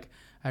new. Like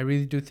I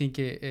really do think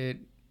it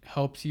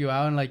helps you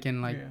out, and like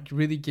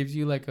really gives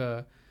you like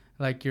a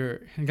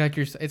your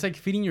it's like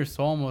feeding your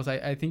soul almost.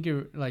 I think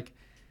you're like,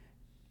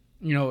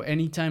 you know,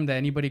 anytime that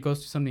anybody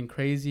goes to something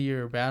crazy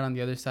or bad on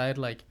the other side,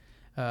 like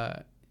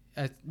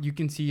you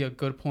can see a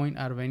good point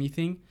out of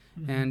anything.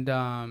 And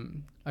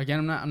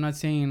again, I'm not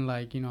saying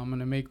like, you know, I'm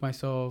gonna make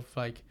myself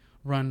like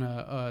run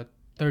a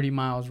 30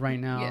 miles right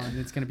now and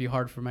it's gonna be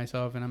hard for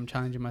myself and I'm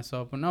challenging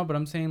myself. But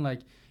I'm saying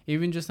like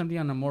even just something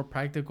on a more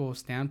practical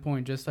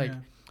standpoint, just like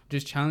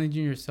just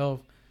challenging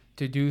yourself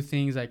to do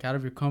things like out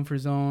of your comfort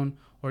zone,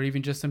 or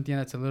even just something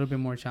that's a little bit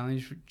more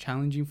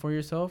challenging for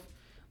yourself,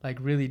 like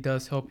really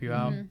does help you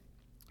out.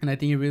 And I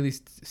think it really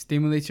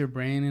stimulates your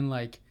brain and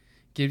like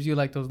gives you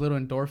like those little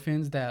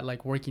endorphins that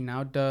like working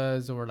out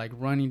does, or like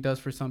running does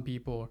for some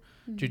people, or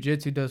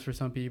jiu-jitsu does for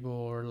some people,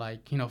 or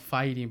like, you know,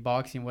 fighting,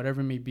 boxing,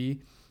 whatever it may be.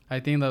 I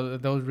think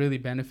that those really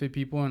benefit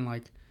people. And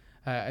like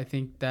I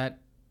think that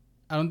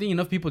I don't think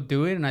enough people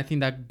do it, and I think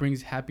that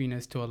brings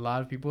happiness to a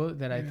lot of people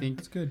that I think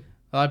that's good.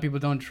 A lot of people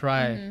don't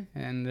try,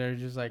 and they're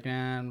just like,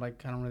 I'm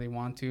like, I don't really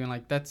want to, and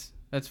like that's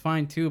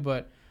fine too.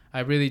 But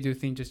I really do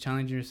think just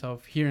challenging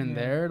yourself here and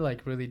there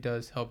like really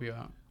does help you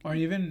out. Or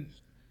even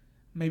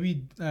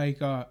maybe like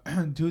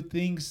do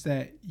things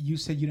that you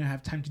said you didn't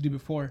have time to do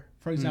before.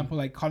 For example,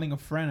 like calling a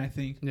friend. I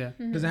think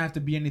doesn't have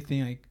to be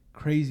anything like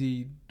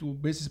crazy, do a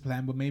business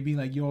plan, but maybe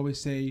like you always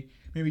say,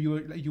 maybe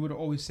you would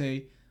always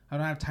say, I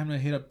don't have time to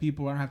hit up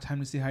people. I don't have time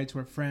to say hi to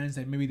our friends.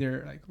 Like maybe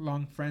they're like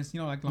long friends,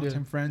 like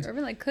long-term friends. Or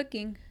even like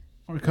cooking.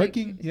 Or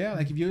cooking, yeah.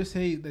 Like if you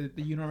say that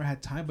you never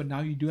had time, but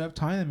now you do have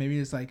time, then maybe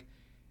it's like,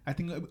 I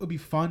think it would be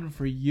fun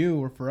for you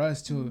or for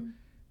us to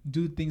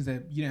do things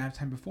that you didn't have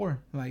time before.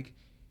 Like,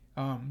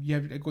 you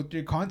have to go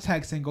through your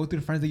contacts and go through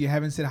the friends that you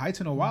haven't said hi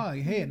to in a while.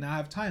 Like, hey, now I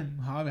have time.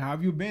 How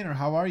have you been, or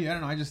how are you? I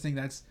don't know. I just think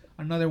that's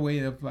another way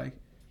of like,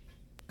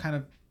 kind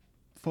of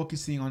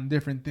focusing on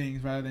different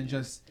things rather than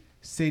just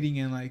sitting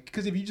and like,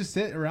 because if you just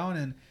sit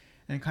around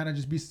and kind of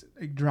just be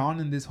like,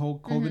 drowned in this whole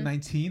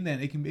COVID-19,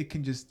 then it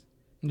can just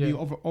be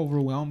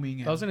overwhelming.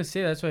 And I was gonna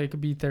say that's why it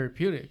could be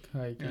therapeutic.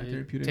 Like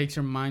it takes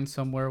your mind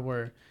somewhere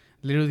where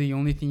literally the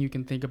only thing you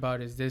can think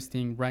about is this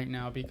thing right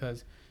now,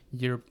 because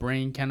your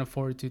brain can't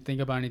afford to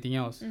think about anything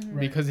else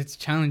because it's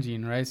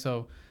challenging, right?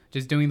 So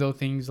just doing those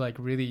things like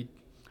really,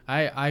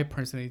 I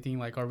personally think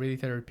like are really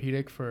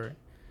therapeutic for,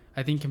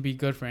 I think can be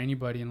good for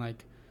anybody. And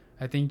like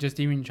I think just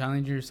even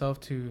challenging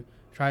yourself to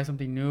try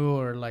something new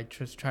or like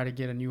just try to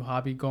get a new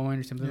hobby going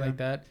or something like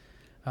that,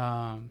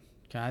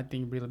 I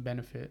think really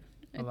benefit.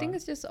 I think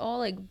it's just all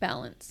like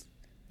balance.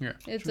 Yeah,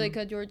 it's true.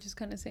 Like George is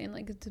kind of saying,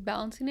 like it's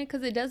balancing it,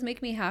 because it does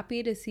make me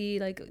happy to see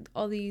like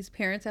all these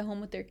parents at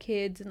home with their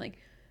kids and like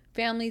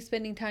families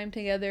spending time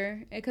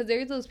together. Because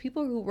there's those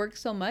people who work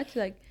so much,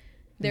 like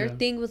their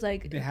thing was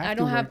like, I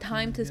don't have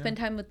time to spend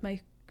time with my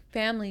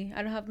family.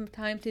 I don't have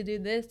time to do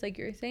this, like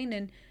you're saying.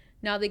 And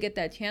now they get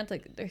that chance,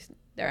 like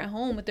they're at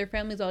home with their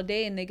families all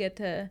day and they get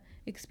to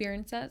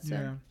experience that.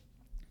 So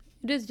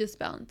it is just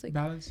balance. Like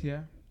balance,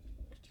 yeah.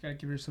 You gotta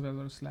give yourself a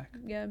little slack.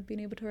 Yeah, being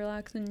able to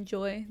relax and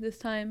enjoy this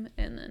time,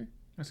 and then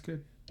that's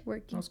good.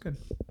 Working. That's good.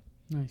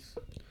 Nice.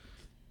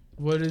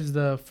 What is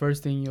the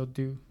first thing you'll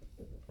do?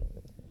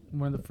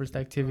 One of the first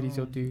activities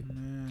you'll do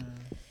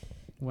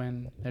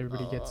when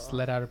everybody gets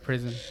let out of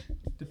prison?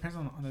 Depends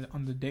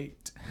on the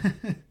date.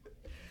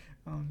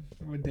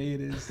 What day it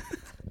is.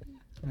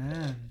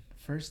 Man,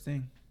 first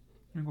thing.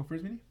 You wanna go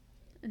first, Minnie?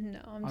 No,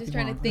 I'm just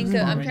trying to think.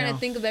 I'm trying to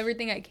think of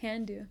everything I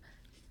can do.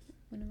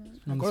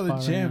 Go to the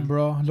gym, right,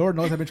 bro. Lord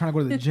knows I've been trying to go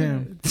to the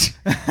gym.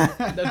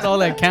 That's all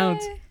that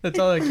counts. That's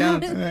all that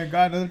counts.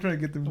 God knows I'm trying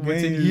to get the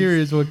what's in here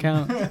is what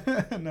counts.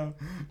 No,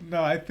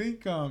 I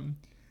think going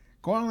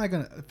on like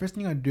first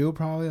thing I do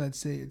probably, let's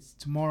say it's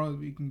tomorrow,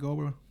 we can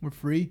go. We're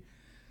free,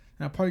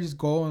 and I'll probably just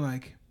go and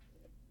like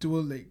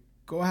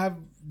go have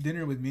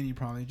dinner with Minnie.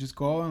 Probably just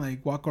go and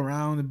like walk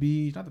around the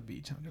beach, not the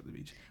beach,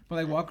 but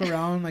like walk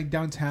around like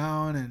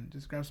downtown and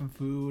just grab some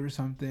food or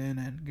something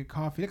and get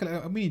coffee. Like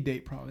a mini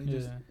date probably.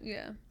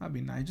 That'd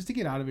be nice just to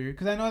get out of here,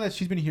 because I know that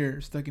she's been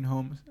here stuck in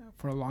home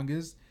for the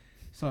longest,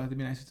 so it'd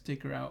be nice to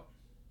take her out,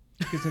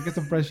 get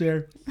some fresh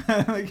air.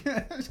 Like,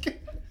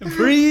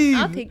 breathe.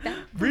 I'll take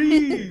that.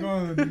 Breathe.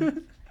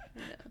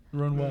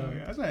 Run wild.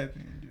 That's what I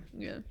think I do.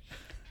 Yeah.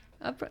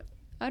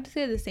 I'd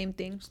say the same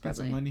thing. Spend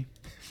some money.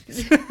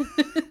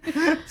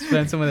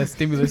 Spend some of that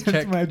stimulus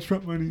check. My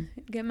Trump money.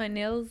 Get my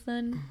nails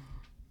done.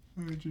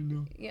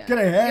 Yeah. Get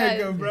a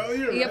haircut, bro.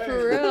 You're right.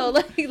 For real.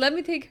 Like, let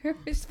me take her.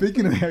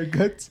 Speaking of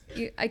haircuts,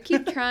 I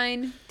keep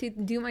trying to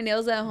do my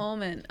nails at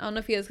home, and I don't know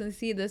if you guys can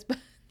see this, but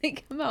they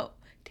come out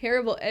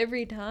terrible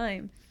every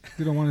time.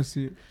 You don't want to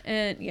see it.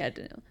 And I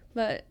don't know,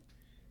 but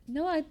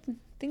no, I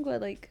think I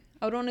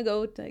would want to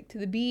go to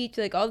the beach,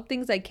 like all the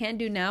things I can't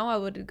do now. I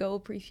would go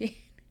appreciate.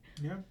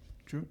 Yeah,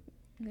 true.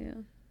 Yeah.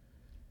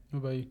 What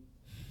about you?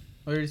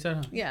 Oh, you already said,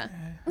 huh? Yeah.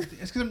 It's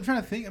because I'm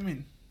trying to think. I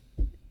mean,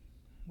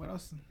 what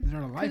else is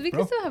there to life, we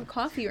can still have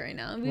coffee right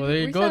now. Well, there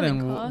you go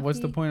then. What's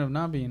the point of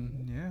not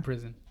being in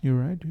prison? You're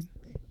right, dude.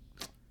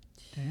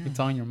 Damn. It's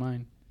on your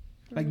mind.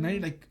 Like now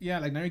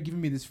you're now you're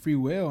giving me this free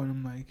will, and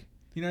I'm like,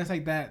 it's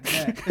like that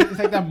it's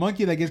like that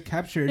monkey that gets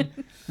captured,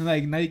 and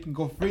like now you can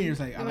go free. And it's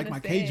like, I like my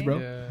cage, bro.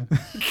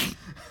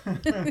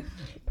 Yeah.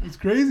 It's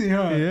crazy,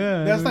 huh?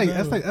 Yeah.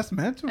 That's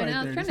mental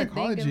right there. That's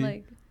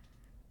psychology.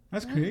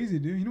 That's crazy,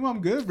 dude. You know what?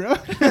 I'm good, bro.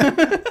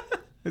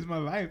 It's my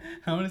life.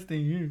 I want to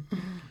stay here,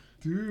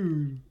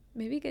 dude.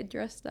 Maybe get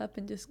dressed up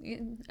and just.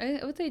 I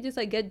would say just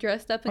like get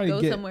dressed up and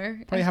go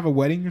somewhere. Probably have a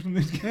wedding or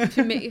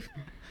something.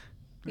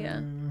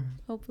 Yeah.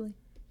 Hopefully.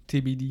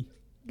 TBD.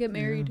 Get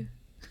married.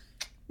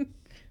 Yeah.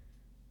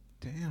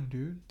 Damn,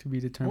 dude. To be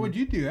determined. What would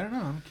you do? I don't know.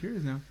 I'm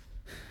curious now.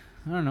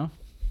 I don't know.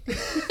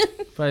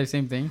 Probably the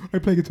same thing. I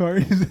play guitar.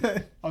 Is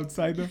that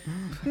outside though?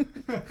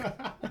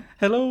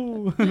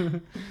 Hello.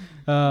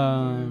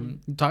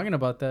 Talking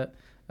about that.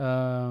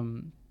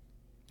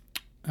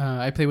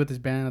 I played with this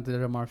band at the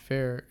Del Mar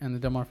Fair, and the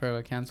Del Mar Fair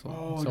got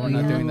canceled, so we're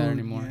not doing that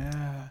anymore.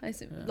 Yeah. I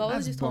see.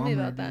 Lola just told me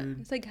about that.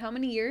 It's like, how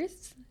many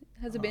years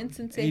has it been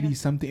since 80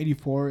 something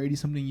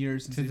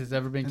years since it's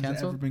ever been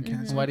canceled?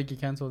 Mm-hmm. Why did it get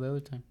canceled the other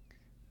time?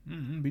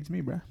 Beats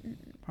me, bro.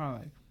 Probably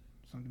like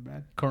something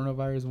bad.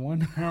 Coronavirus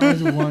 1.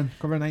 Coronavirus 1.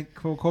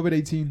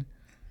 COVID-19.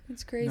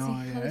 It's crazy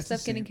how this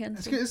stuff getting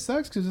canceled. It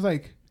sucks because it's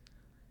like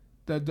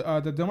the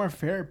Del Mar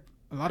Fair,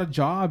 a lot of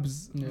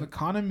jobs, the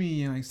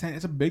economy, and like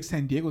it's a big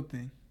San Diego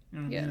thing. You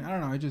know what I mean? I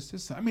don't know.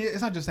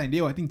 It's not just San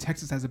Diego. I think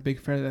Texas has a big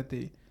fair that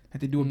they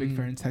do a big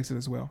fair in Texas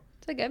as well.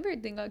 It's like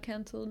everything got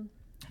canceled.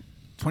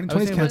 2020 is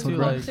I was canceled, thinking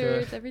bro. like,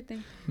 Concerts,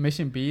 everything.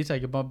 Mission Beach,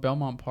 like above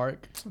Belmont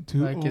Park.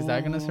 Dude, like, is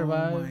that gonna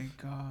survive? Oh my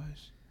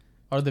gosh.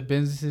 Are the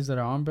businesses that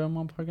are on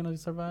Belmont Park gonna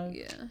survive?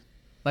 Yeah.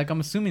 Like, I'm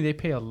assuming they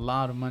pay a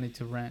lot of money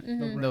to rent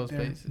Mhm. those There.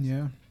 places.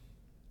 Yeah.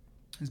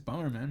 It's a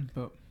bummer, man.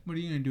 But what are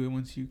you gonna do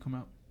once you come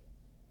out?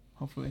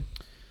 Hopefully.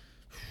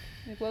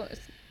 Like,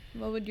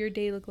 what would your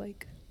day look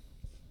like?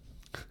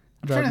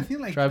 I'm trying to Drive, think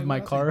like drive like, my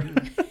what car. else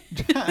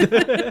I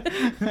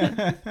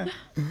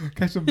do.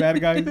 Catch some bad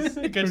guys.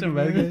 Catch some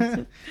bad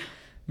guys.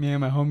 Me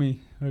and my homie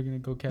are gonna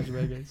go catch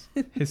bad guys.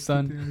 His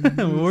son.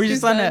 Where's your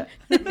son at?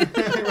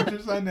 Where's your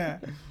son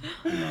at?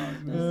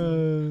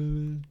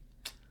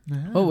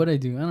 What would I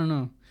do? I don't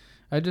know.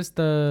 I just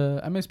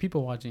I miss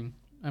people watching.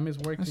 I miss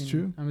working. That's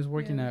true. I miss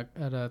working Yeah.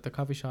 at the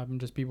coffee shop and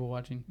just people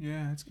watching.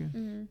 Yeah, that's good.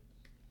 Mm-hmm.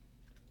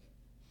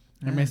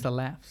 I miss the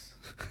laughs.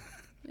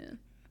 Yeah.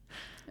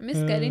 I miss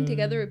getting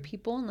together with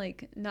people and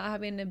like not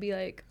having to be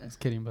like Just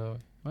kidding, by the way.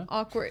 What?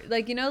 awkward.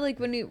 Like, you know, like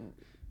when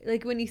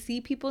you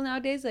see people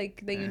nowadays,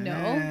 like that you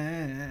know.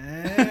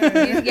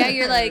 Yeah,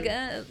 you're like,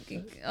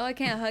 oh, I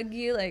can't hug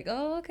you. Like,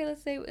 oh, okay,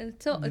 let's say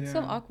it's so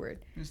Yeah. awkward,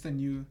 It's the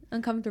new.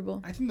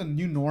 uncomfortable. I think the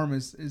new norm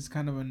is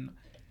kind of an.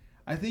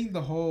 I think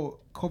the whole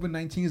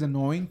COVID-19 is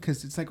annoying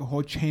because it's like a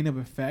whole chain of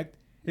effect.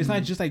 It's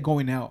not just like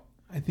going out.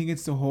 I think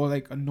it's the whole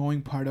like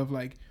annoying part of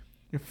like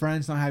your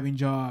friends not having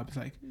jobs,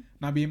 like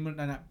not being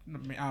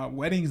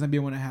weddings not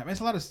being able to have. It's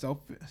a lot of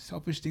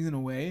selfish things in a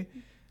way,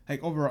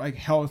 like overall like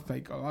health,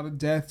 like a lot of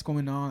deaths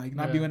going on, like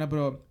not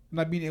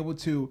being able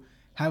to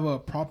have a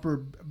proper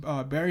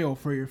burial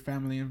for your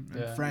family and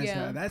friends.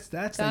 Yeah. That's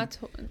That's like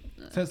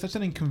such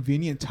an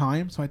inconvenient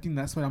time. So I think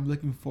that's what I'm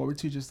looking forward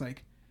to. Just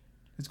like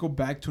let's go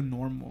back to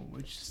normal,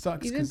 which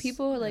sucks. even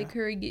people like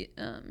who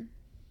are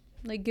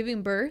like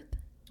giving birth.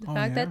 The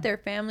fact that their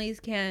families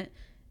can't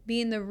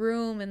be in the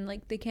room and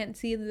like they can't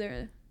see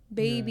their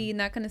baby and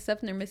that kind of stuff,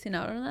 and they're missing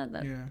out on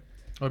that. Yeah.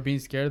 Or being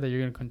scared that you're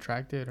gonna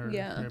contract it or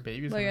your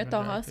baby's While gonna you're at the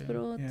contract it.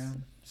 hospital. Yeah.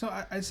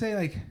 So I'd say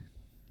like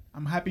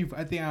I'm happy.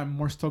 I think I'm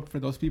more stoked for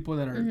those people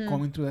that are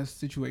going through those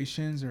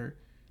situations or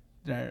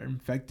that are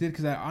infected,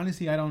 because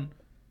I don't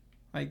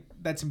like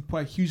that's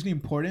hugely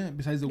important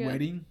besides the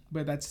wedding,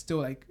 but that's still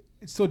like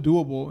it's still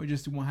doable. It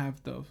just won't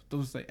have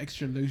those like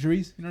extra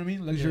luxuries. You know what I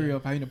mean? Luxury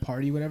of having a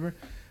party, whatever.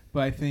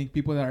 But I think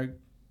people that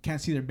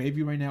can't see their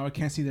baby right now or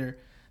can't see their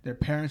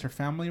parents or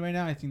family right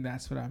now, I think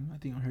that's what I'm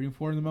hurting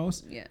for the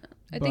most. Yeah.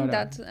 I think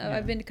that's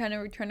I've been kind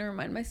of trying to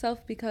remind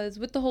myself, because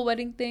with the whole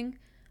wedding thing,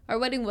 our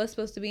wedding was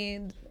supposed to be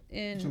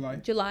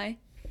in July,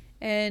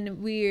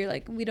 and we're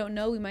like, we don't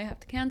know, we might have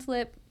to cancel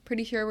it.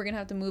 Pretty sure we're gonna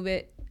have to move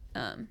it.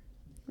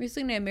 We're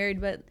still gonna get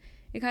married, but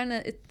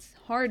it's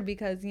hard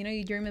because you know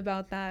you dream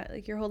about that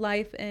like your whole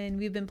life, and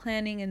we've been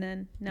planning, and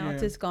then now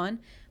it's just gone.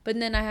 But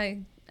then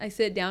I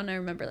sit down and I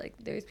remember like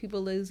there's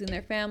people losing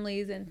their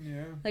families,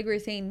 and like we were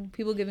saying,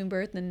 people giving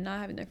birth and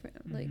not having their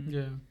like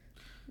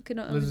could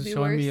not Liz is be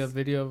showing worse. me a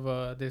video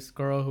of this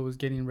girl who was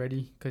getting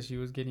ready because she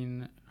was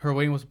getting her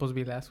wedding was supposed to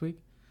be last week,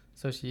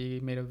 so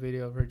she made a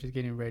video of her just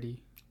getting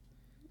ready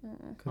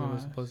because it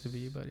was supposed to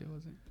be, but it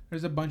wasn't.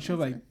 There's a bunch of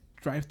like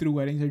drive-through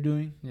weddings they're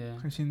doing. Yeah,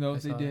 I've seen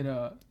those. They did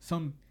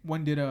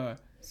one did a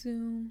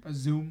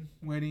Zoom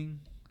wedding.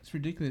 It's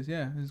ridiculous.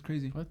 Yeah, it's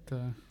crazy. What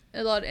the?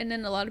 A lot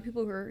of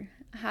people who are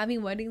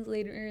having weddings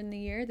later in the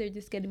year, they're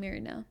just getting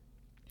married now.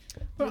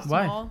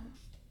 Why?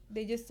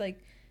 They just like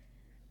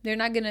they're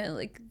not gonna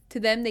like, to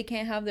them they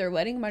can't have their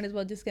wedding. Might as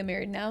well just get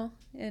married now.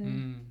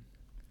 And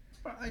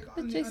But like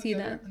on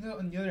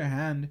the other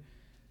hand,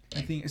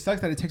 I think it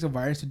sucks that it takes a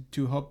virus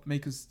to help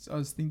make us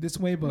think this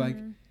way. But like,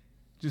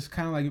 just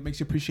kind of like it makes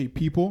you appreciate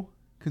people,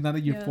 because now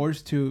that you're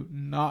forced to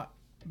not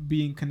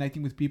being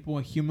connecting with people,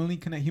 human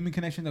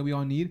connection that we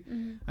all need.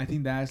 I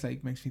think that's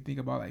like makes me think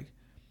about like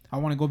I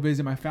want to go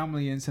visit my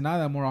family in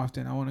Ensenada more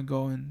often. I want to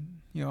go and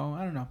I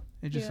don't know.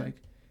 It's just like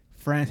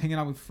friends, hanging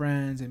out with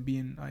friends and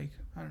being like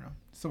I don't know,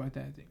 stuff like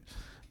that.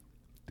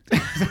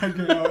 I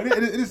think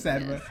it is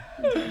sad, but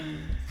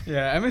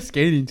yeah, I miss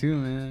skating too,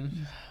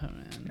 man. Oh,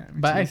 man. Yeah,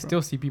 But I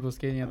still see people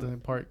skating at the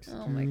parks.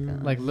 oh my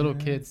god, Like little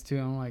kids too.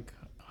 I'm like,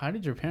 how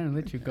did your parents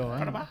let you go?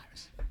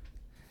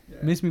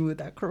 Miss me with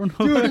that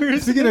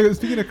coronavirus. Dude,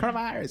 speaking of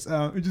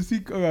coronavirus, did you see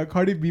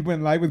Cardi B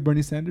went live with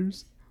Bernie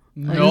Sanders?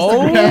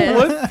 No,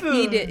 yes,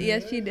 he did.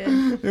 Yes, she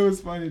did. It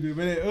was funny, dude.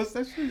 But it was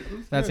actually.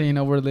 That's how you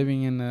know we're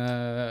living in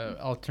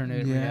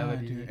alternate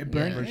reality, dude.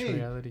 virtual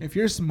reality. If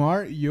you're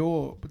smart,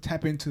 you'll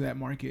tap into that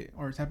market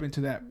or tap into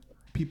that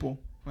people.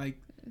 Like,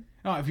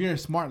 no, if you're a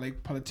smart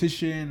like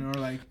politician or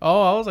like.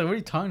 Oh, I was like, what are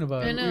you talking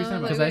about? I know,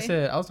 Because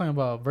I was talking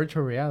about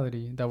virtual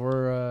reality. That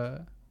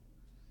we're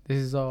this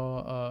is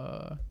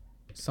all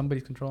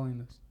somebody's controlling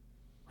this.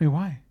 Wait,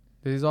 why?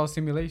 This is all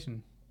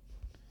simulation.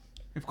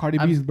 If Cardi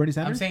B is Bernie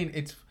Sanders, I'm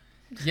saying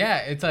Yeah,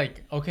 it's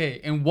like, okay,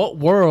 in what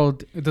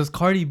world does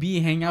Cardi B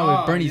hang out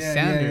with Bernie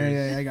Sanders?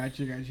 Yeah, I got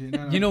you.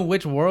 No. You know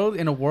which world?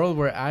 In a world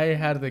where I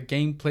had the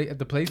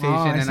PlayStation,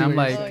 I and see I'm what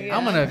like, you're saying.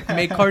 I'm gonna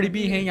make Cardi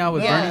B hang out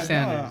with Yeah. Bernie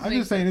Sanders. I'm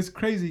just saying it's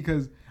crazy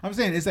because I'm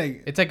saying it's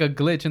like. It's like a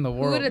glitch in the Who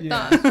world. would have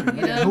Yeah. thought?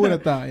 You know? Who would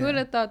have thought? Who would Yeah.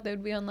 have thought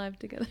they'd be on live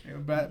together?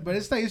 But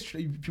it's like if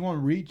you want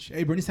to reach,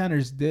 hey, Bernie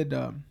Sanders did.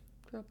 About-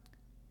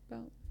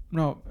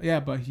 No, yeah,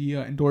 but he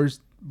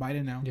endorsed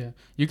Biden now. Yeah,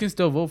 you can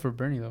still vote for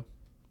Bernie though.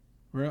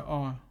 Real?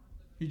 Oh,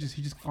 he just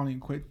finally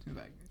quit.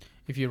 Like,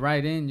 If you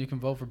write in, you can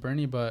vote for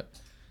Bernie, but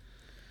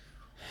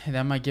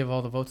that might give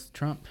all the votes to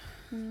Trump.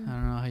 I Mm.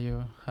 don't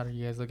know how do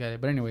you guys look at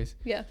it, but anyways,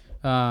 Yeah.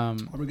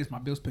 whoever gets my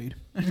bills paid.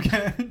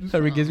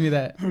 whoever gives me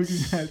that Whoever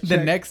gives me that the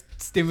check. next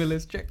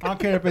stimulus check. I don't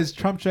care if it's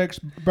Trump check,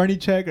 Bernie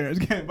check, or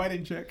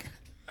Biden check.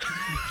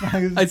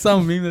 I saw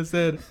a meme that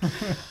said,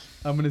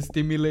 "I'm gonna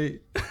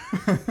stimulate."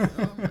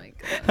 Oh my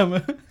god. I'm a,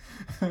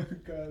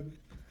 God.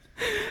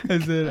 I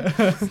said,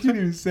 You didn't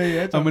even say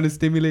it. "I'm gonna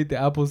stimulate the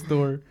Apple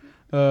Store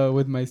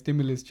with my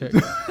stimulus check."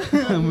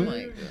 Oh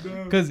my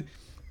god. Because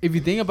if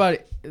you think about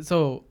it,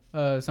 so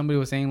somebody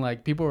was saying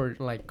like people were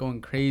like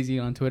going crazy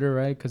on Twitter,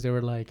 right? Because they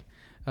were like,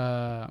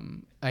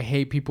 I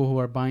hate people who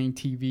are buying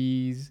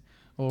TVs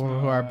or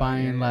who are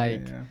buying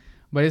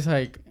but it's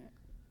like,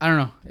 I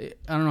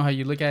don't know how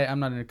you look at it. I'm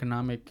not an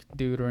economic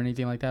dude or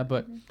anything like that,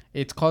 but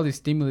it's called a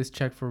stimulus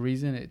check for a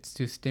reason. It's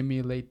to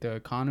stimulate the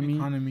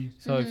economy.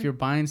 So if you're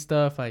buying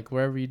stuff, like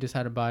wherever you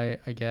decide to buy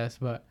it, I guess,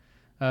 but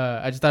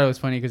I just thought it was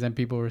funny because then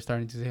people were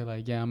starting to say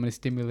like, yeah, I'm gonna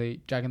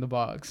stimulate Jack in the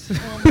Box.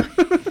 Oh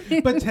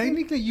my- But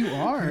technically, you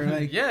are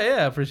like.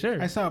 yeah, for sure.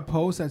 I saw a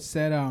post that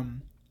said,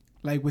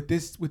 like with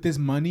this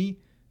money,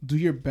 do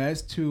your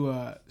best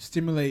to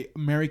stimulate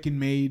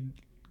American-made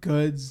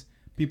goods,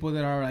 people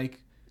that are like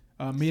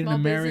made Small in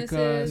America,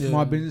 businesses.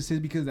 small Yeah. businesses,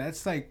 because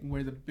that's like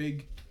where the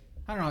big,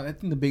 I don't know, I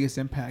think the biggest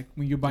impact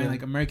when you're buying Yeah.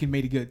 like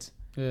American-made goods,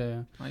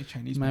 Yeah, like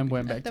Chinese. man people.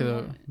 went At back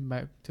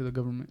the to the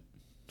government.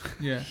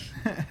 Yeah.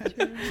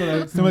 True. So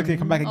that someone can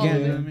come back Oh, again.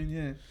 You yeah. know what I mean?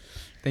 Yeah.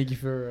 Thank you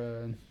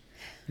for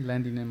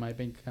landing in my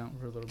bank account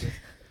for a little bit.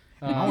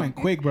 I went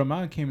quick, bro.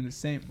 Mine came in the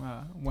same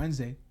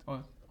Wednesday.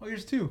 Oh,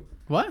 yours too.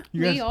 What?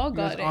 You We guys, all you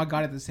got guys it all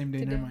got it the same day.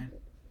 today. Never mind.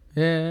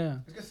 Yeah.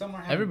 Because some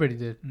are Everybody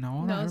did. No,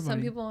 not No, everybody.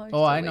 some people are Oh,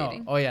 still I know.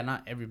 waiting. Oh, yeah,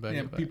 not everybody.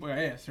 Yeah, but people.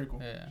 Yeah,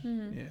 circle. Yeah.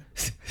 Mhm.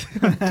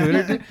 Yeah.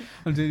 Twitter,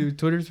 I'm telling you,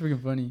 Twitter's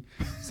freaking funny.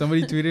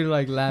 Somebody tweeted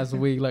like last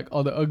week, like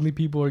all the ugly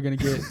people are gonna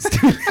get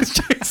stimulus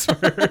checks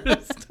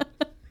first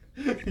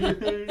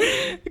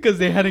because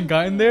they hadn't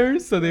gotten there,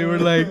 so they were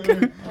like, Oh,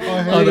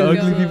 all the hell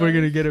ugly yeah. people are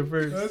gonna get it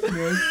first. That's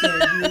messed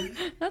up, dude.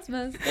 That's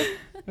messed up.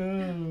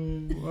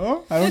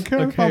 Well, I don't care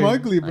if Okay. I'm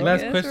ugly, bro.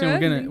 Last guess question. we're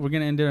We're ugly.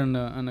 gonna end it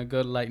on a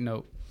good light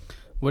note.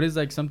 What is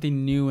like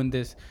something new in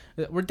this?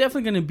 We're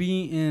definitely gonna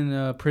be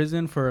in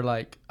prison for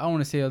like, I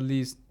want to say at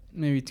least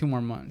maybe 2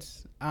 more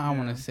months. I Yeah.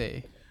 want to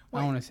say.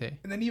 Wait. I want to say.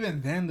 And then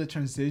even then, the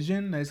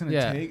transition that it's gonna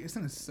Yeah. take, it's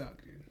gonna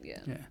suck, dude. Yeah.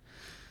 Yeah.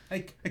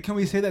 Like, can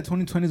we say that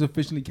 2020 is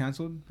officially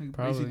canceled? Like,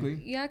 Probably.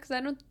 basically. Yeah, because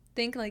I don't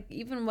think like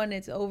even when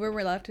it's over, we're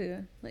allowed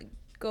to like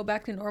go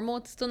back to normal.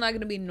 It's still not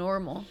gonna be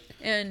normal.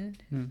 And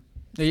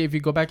If you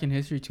go back in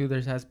history too,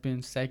 there has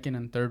been second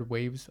and third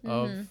waves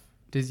of Mhm.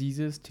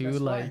 diseases too. That's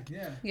Like why,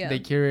 yeah. yeah, they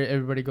cure it,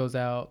 everybody goes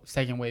out,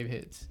 second wave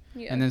hits,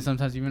 yeah. and then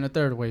sometimes even a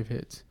third wave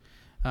hits.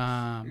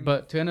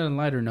 But to end on a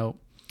lighter note,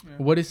 Yeah.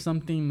 what is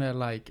something that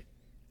like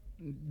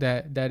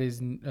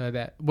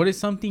what is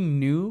something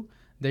new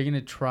they're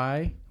gonna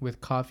try with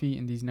coffee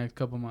in these next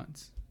couple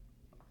months?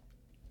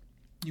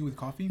 You with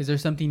coffee? Is there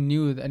something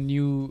new, a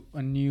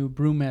new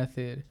brew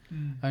method,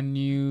 Mm. a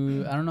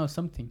new I don't know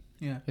something?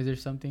 Yeah. Is there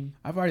something?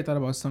 I've already thought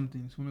about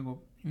something. So let me go.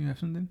 You have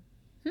something?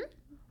 Hmm?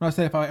 No, I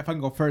said if I can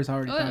go first, I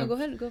already Oh thought yeah, of- go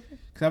ahead, go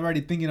first. Cause I'm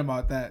already thinking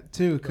about that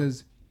too.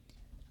 Cause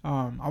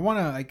I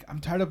wanna like I'm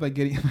tired of like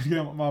getting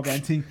I'm all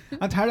ranting.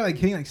 I'm tired of like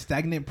hitting like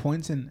stagnant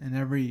points in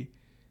every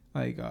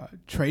like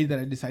trade that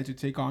I decide to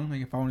take on.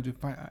 Like if I want to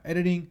do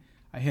editing,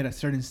 I hit a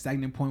certain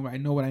stagnant point where I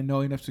know what I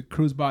know enough to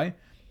cruise by.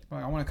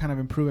 But I want to kind of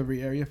improve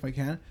every area if I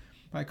can.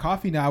 Like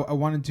coffee now, I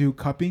want to do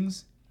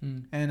cuppings,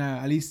 and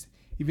at least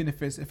even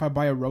if I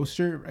buy a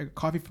roaster, like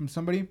coffee from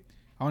somebody,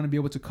 I want to be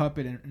able to cup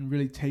it and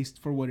really taste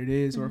for what it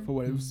is or for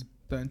what it was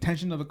the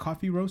intention of a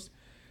coffee roast.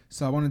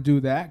 So I want to do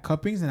that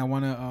cuppings, and I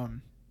want to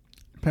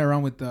play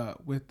around with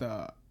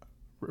the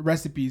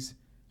recipes.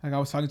 Like I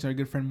was talking to our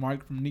good friend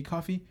Mark from Neat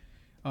Coffee.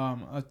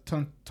 I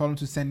told him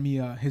to send me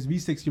his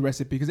V60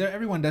 recipe because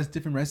everyone does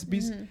different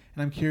recipes, Mhm. and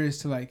I'm curious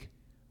to like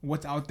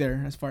what's out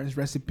there as far as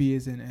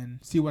recipes and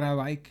see what I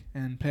like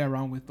and play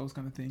around with those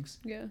kind of things.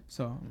 Yeah.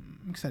 So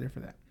I'm excited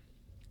for that.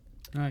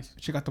 Nice.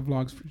 Check out the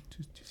vlogs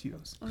to see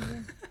those. Oh,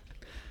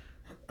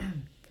 yeah.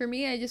 For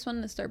me, I just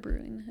wanted to start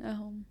brewing at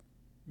home.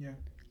 Yeah.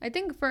 I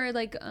think for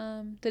like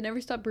the Never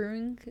Stop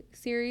Brewing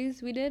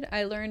series we did,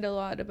 I learned a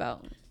lot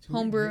about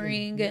home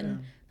brewing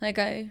and like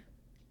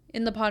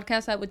in the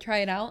podcast I would try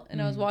it out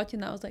and I was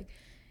watching that. I was like,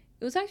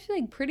 it was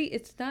actually like pretty.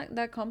 It's not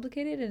that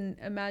complicated, and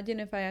imagine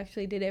if I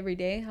actually did every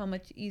day, how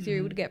much easier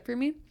it would get for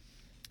me.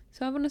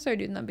 So I want to start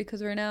doing that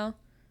because right now,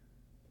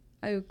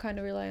 I kind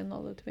of rely on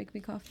Lalo to make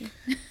me coffee.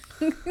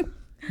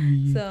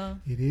 Yeah. So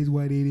It is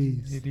what it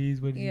is. It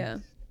is what it yeah.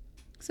 is.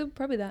 So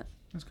probably that.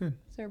 That's good.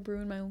 Start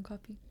brewing my own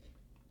coffee.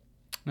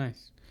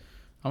 Nice.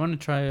 I want to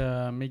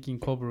try making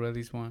cold brew at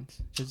least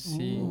once, just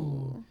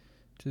Ooh.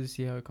 to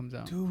see how it comes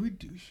out. Dude, we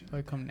do shit. It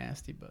might come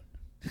nasty, but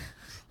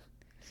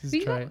just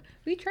We try know- it.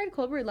 We tried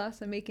cold brew last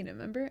time making it,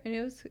 remember? And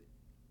it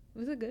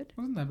was it good?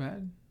 Wasn't that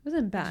bad? It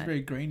wasn't It's bad.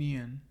 very grainy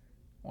and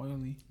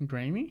oily.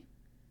 Grainy?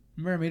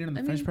 Remember I made it on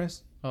the I French mean-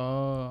 press?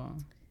 Oh,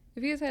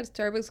 If you guys had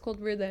Starbucks cold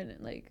brew, then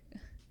like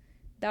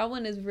that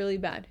one is really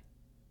bad.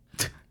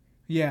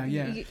 Yeah,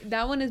 yeah.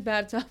 That one is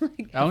bad. So I'm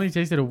like, I only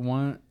tasted it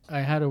one.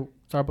 I had a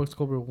Starbucks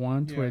cold brew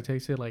once where Yeah. it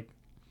tasted like,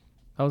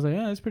 I was like,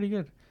 yeah, it's pretty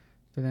good.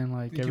 But then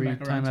like You came every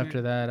back around time to after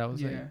it? that, I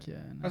was Yeah. like, yeah.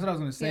 No. That's what I was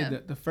gonna say. Yeah.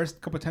 The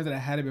first couple times that I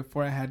had it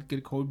before I had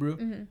good cold brew,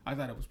 mhm. I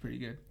thought it was pretty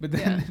good. But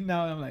then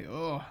now I'm like,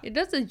 oh. It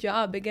does the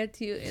job. It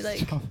gets you. It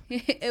like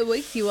it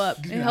wakes you up.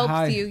 Gives It you a helps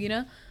high. you. You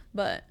know.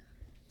 But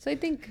so I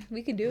think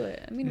we can do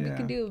it. I mean, we Yeah.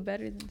 can do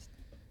better than.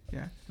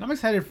 Yeah, and I'm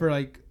excited for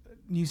like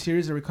new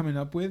series that we're coming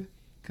up with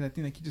because I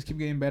think like you just keep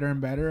getting better and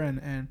better.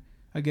 And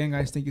again,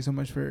 guys, thank you so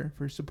much for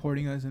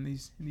supporting us in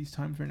these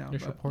times right now. Your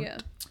But, support. Yeah.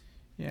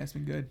 yeah, it's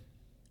been good.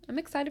 I'm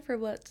excited for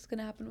what's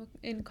gonna happen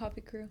in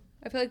Coffee Crew.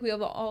 I feel like we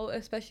have all,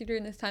 especially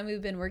during this time,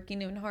 we've been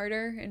working even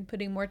harder and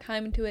putting more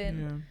time into it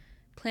and Yeah,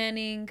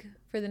 planning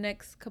for the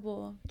next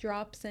couple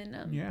drops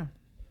and yeah.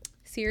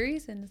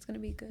 series, and it's gonna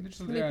be good. It's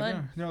gonna be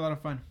fun. They're a lot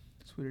of fun.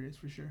 That's what it is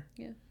for sure.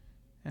 Yeah.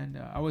 And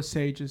I would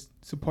say just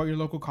support your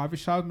local coffee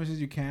shop as much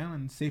as you can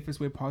in the safest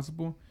way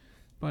possible.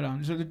 But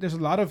there's a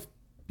lot of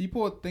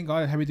people, thank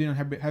God,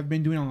 have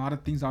been doing a lot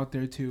of things out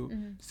there to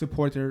Mhm.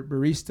 support their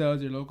baristas,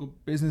 their local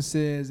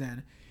businesses,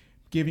 and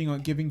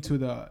giving to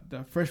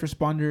the first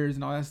responders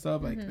and all that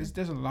stuff. Like Mhm.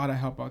 there's a lot of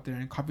help out there,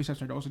 and coffee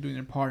shops are also doing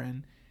their part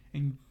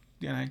in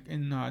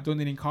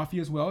donating coffee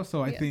as well.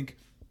 So I Yeah. think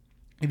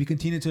if you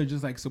continue to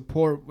just like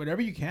support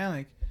whatever you can,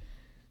 like.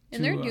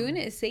 And they're doing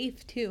it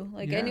safe too.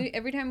 Like yeah.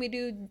 every time we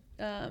do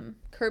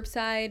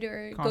curbside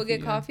or Coffee, go get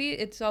yeah. coffee,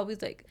 it's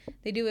always like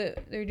they do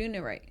it. They're doing it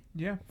right.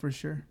 Yeah, for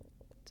sure.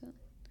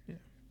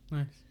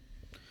 Nice.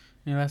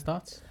 Any last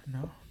thoughts?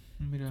 No,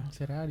 let me to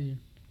Get out of you.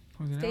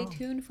 close it Stay out.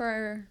 tuned for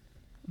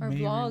our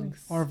Maybe.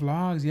 vlogs. Our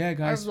vlogs, yeah,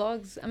 guys. Our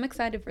vlogs. I'm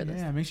excited for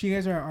this. Yeah, make sure you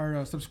guys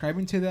are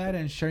subscribing to that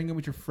and sharing it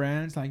with your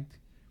friends. Like,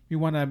 we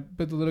want to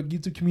build a little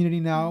YouTube community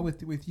now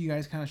with you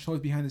guys, kind of show us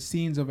behind the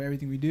scenes of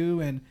everything we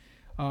do, and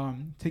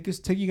take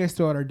you guys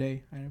throughout our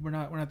day. We're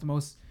not the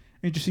most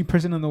interesting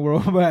person in the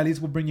world, but at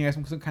least we'll bring you guys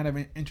some kind of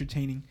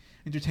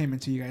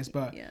entertainment to you guys.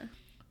 But Yeah.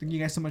 thank you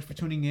guys so much for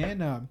tuning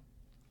in.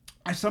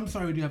 I'm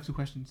sorry, we do have two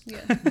questions.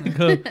 Yeah.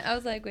 Go. I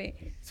was like,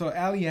 wait. So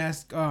Ali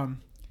asked,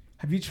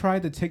 have you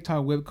tried the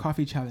TikTok whip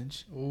coffee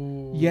challenge?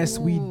 Ooh. Yes,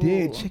 we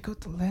did. Ooh. Check out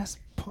the last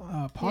We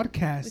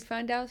podcast.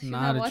 found out she's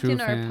Not not a true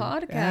watching our fan.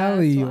 podcast.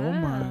 Allie, wow. oh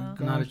my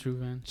God. Not a true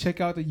fan.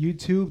 Check out the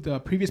YouTube, the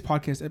previous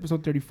podcast,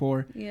 episode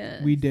 34.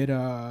 Yeah. We did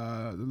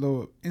a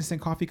little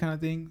instant coffee kind of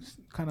thing,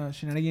 kind of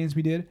shenanigans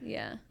we did.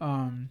 Yeah.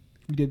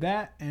 We did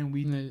that, and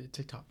we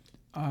TikTok.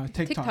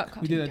 TikTok. We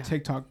coffee. did a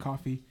TikTok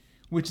coffee,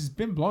 which has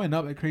been blowing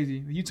up like crazy.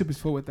 The YouTube is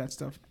full with that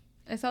stuff.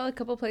 I saw a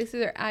couple places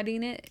they're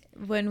adding it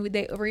when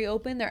they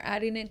reopen. They're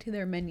adding it to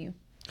their menu.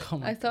 Oh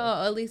my I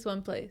saw at least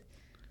one place.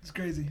 It's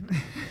crazy.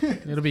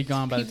 It'll be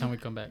gone by the time we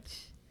come back.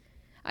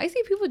 I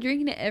see people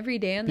drinking it every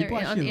day on People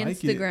on actually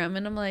like it. Instagram,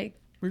 and I'm like,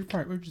 we're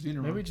just doing it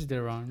Maybe wrong. we just did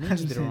it wrong. Maybe we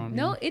just did it wrong.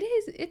 no, it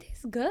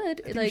is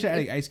good. I think we Like, should add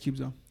like ice cubes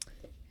though.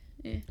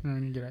 No,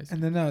 you get ice.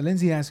 And then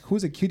Lindsay asked,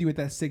 "Who's a cutie with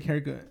that sick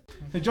haircut?"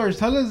 Hey, George,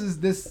 tell us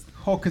this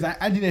whole because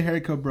I need a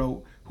haircut,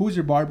 bro. Who's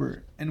your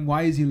barber and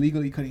why is he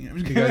legally cutting it? I'm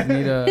just You guys kidding.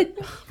 need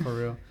a for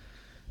real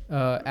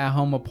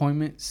at-home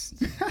appointments.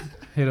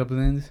 Hit up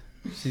Linz.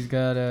 She's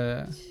got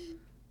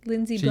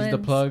Lindsay she's blends. the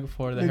plug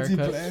for the Lindsay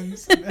haircut.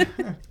 blends.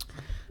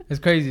 It's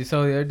crazy.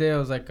 So the other day I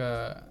was like,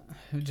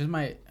 just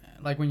my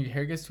like when your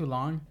hair gets too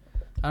long.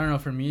 I don't know.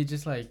 For me,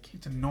 just like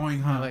It's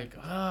annoying, huh?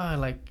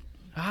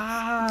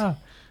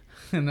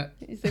 and that,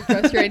 Is it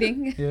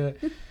frustrating? yeah,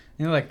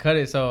 like cut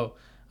it. So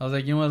I was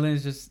like, you know what,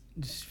 Linz, just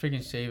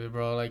freaking shave it,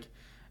 bro. Like,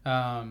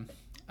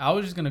 I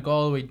was just gonna go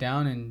all the way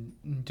down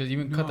and just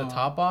even cut the No,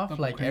 top off, that's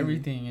like crazy.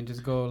 everything, and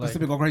just go Let's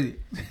like go crazy.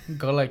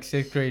 go like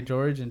 6th grade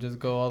George and just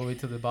go all the way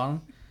to the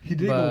bottom. He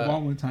did But- go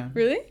bald one time.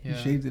 Really? Yeah.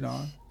 He shaved it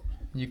off.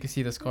 You can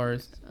see the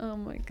scars Oh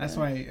my god. That's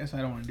why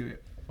I don't want to do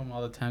it. from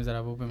all the times that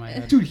I've opened my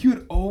head. Dude, he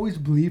would always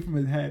bleed from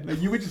his head.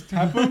 Like you would just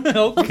tap him.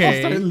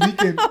 Okay. Start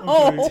leaking.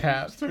 Oh.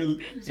 Tap. Start Yeah,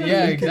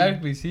 leaking.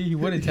 exactly. See, he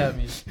wouldn't tap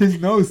me. His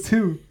nose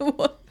too.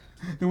 What?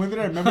 The one that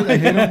I remember that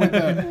hit him with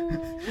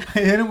the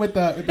I hit him with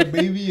the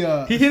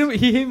baby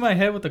He hit my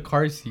head with the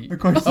car seat. The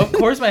car seat. Of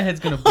course, my head's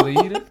gonna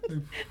bleed.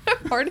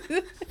 Part of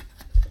it.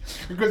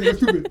 because he was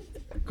stupid.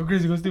 Go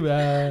crazy, go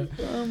stupid.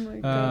 Oh my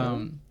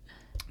god.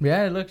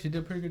 Yeah, look, she did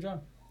a pretty good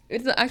job.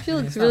 It actually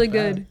looks It's not really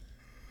bad.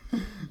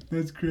 good.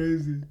 That's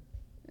crazy.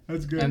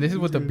 That's good. And this is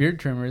That's with the good. beard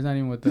trimmer. It's not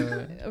even with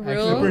the A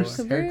real Clippers.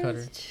 hair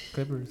cutter.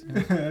 Clippers.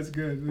 Yeah. That's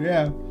good.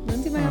 Yeah.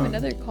 Lindsay might have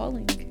another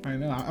calling. I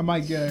know. I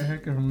might get a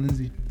haircut from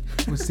Lindsay.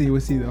 We'll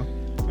see though.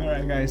 All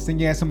right, guys.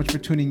 Thank you guys so much for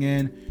tuning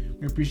in.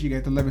 We appreciate you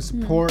guys the love and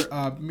support.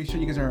 Make sure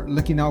you guys are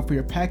looking out for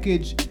your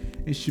package.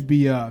 It should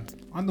be on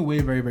the way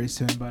very, very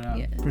soon. But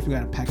first, we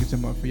got to package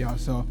them up for y'all.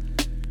 So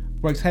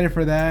we're excited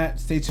for that.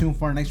 Stay tuned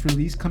for our next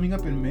release coming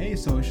up in May.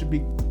 So it should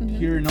be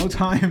here in no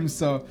time.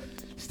 So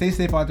stay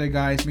safe out there,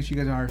 guys. Make sure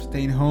you guys are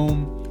staying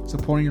home,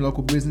 supporting your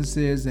local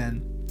businesses,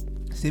 and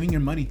saving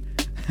your money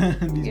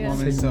in these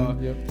moments. So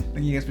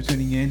thank you guys for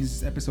tuning in. This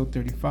is episode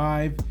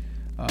 35.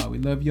 We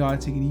love y'all.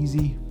 Take it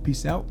easy.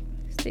 Peace out.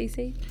 Stay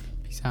safe.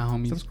 Peace out,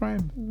 homies.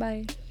 Subscribe.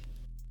 Bye.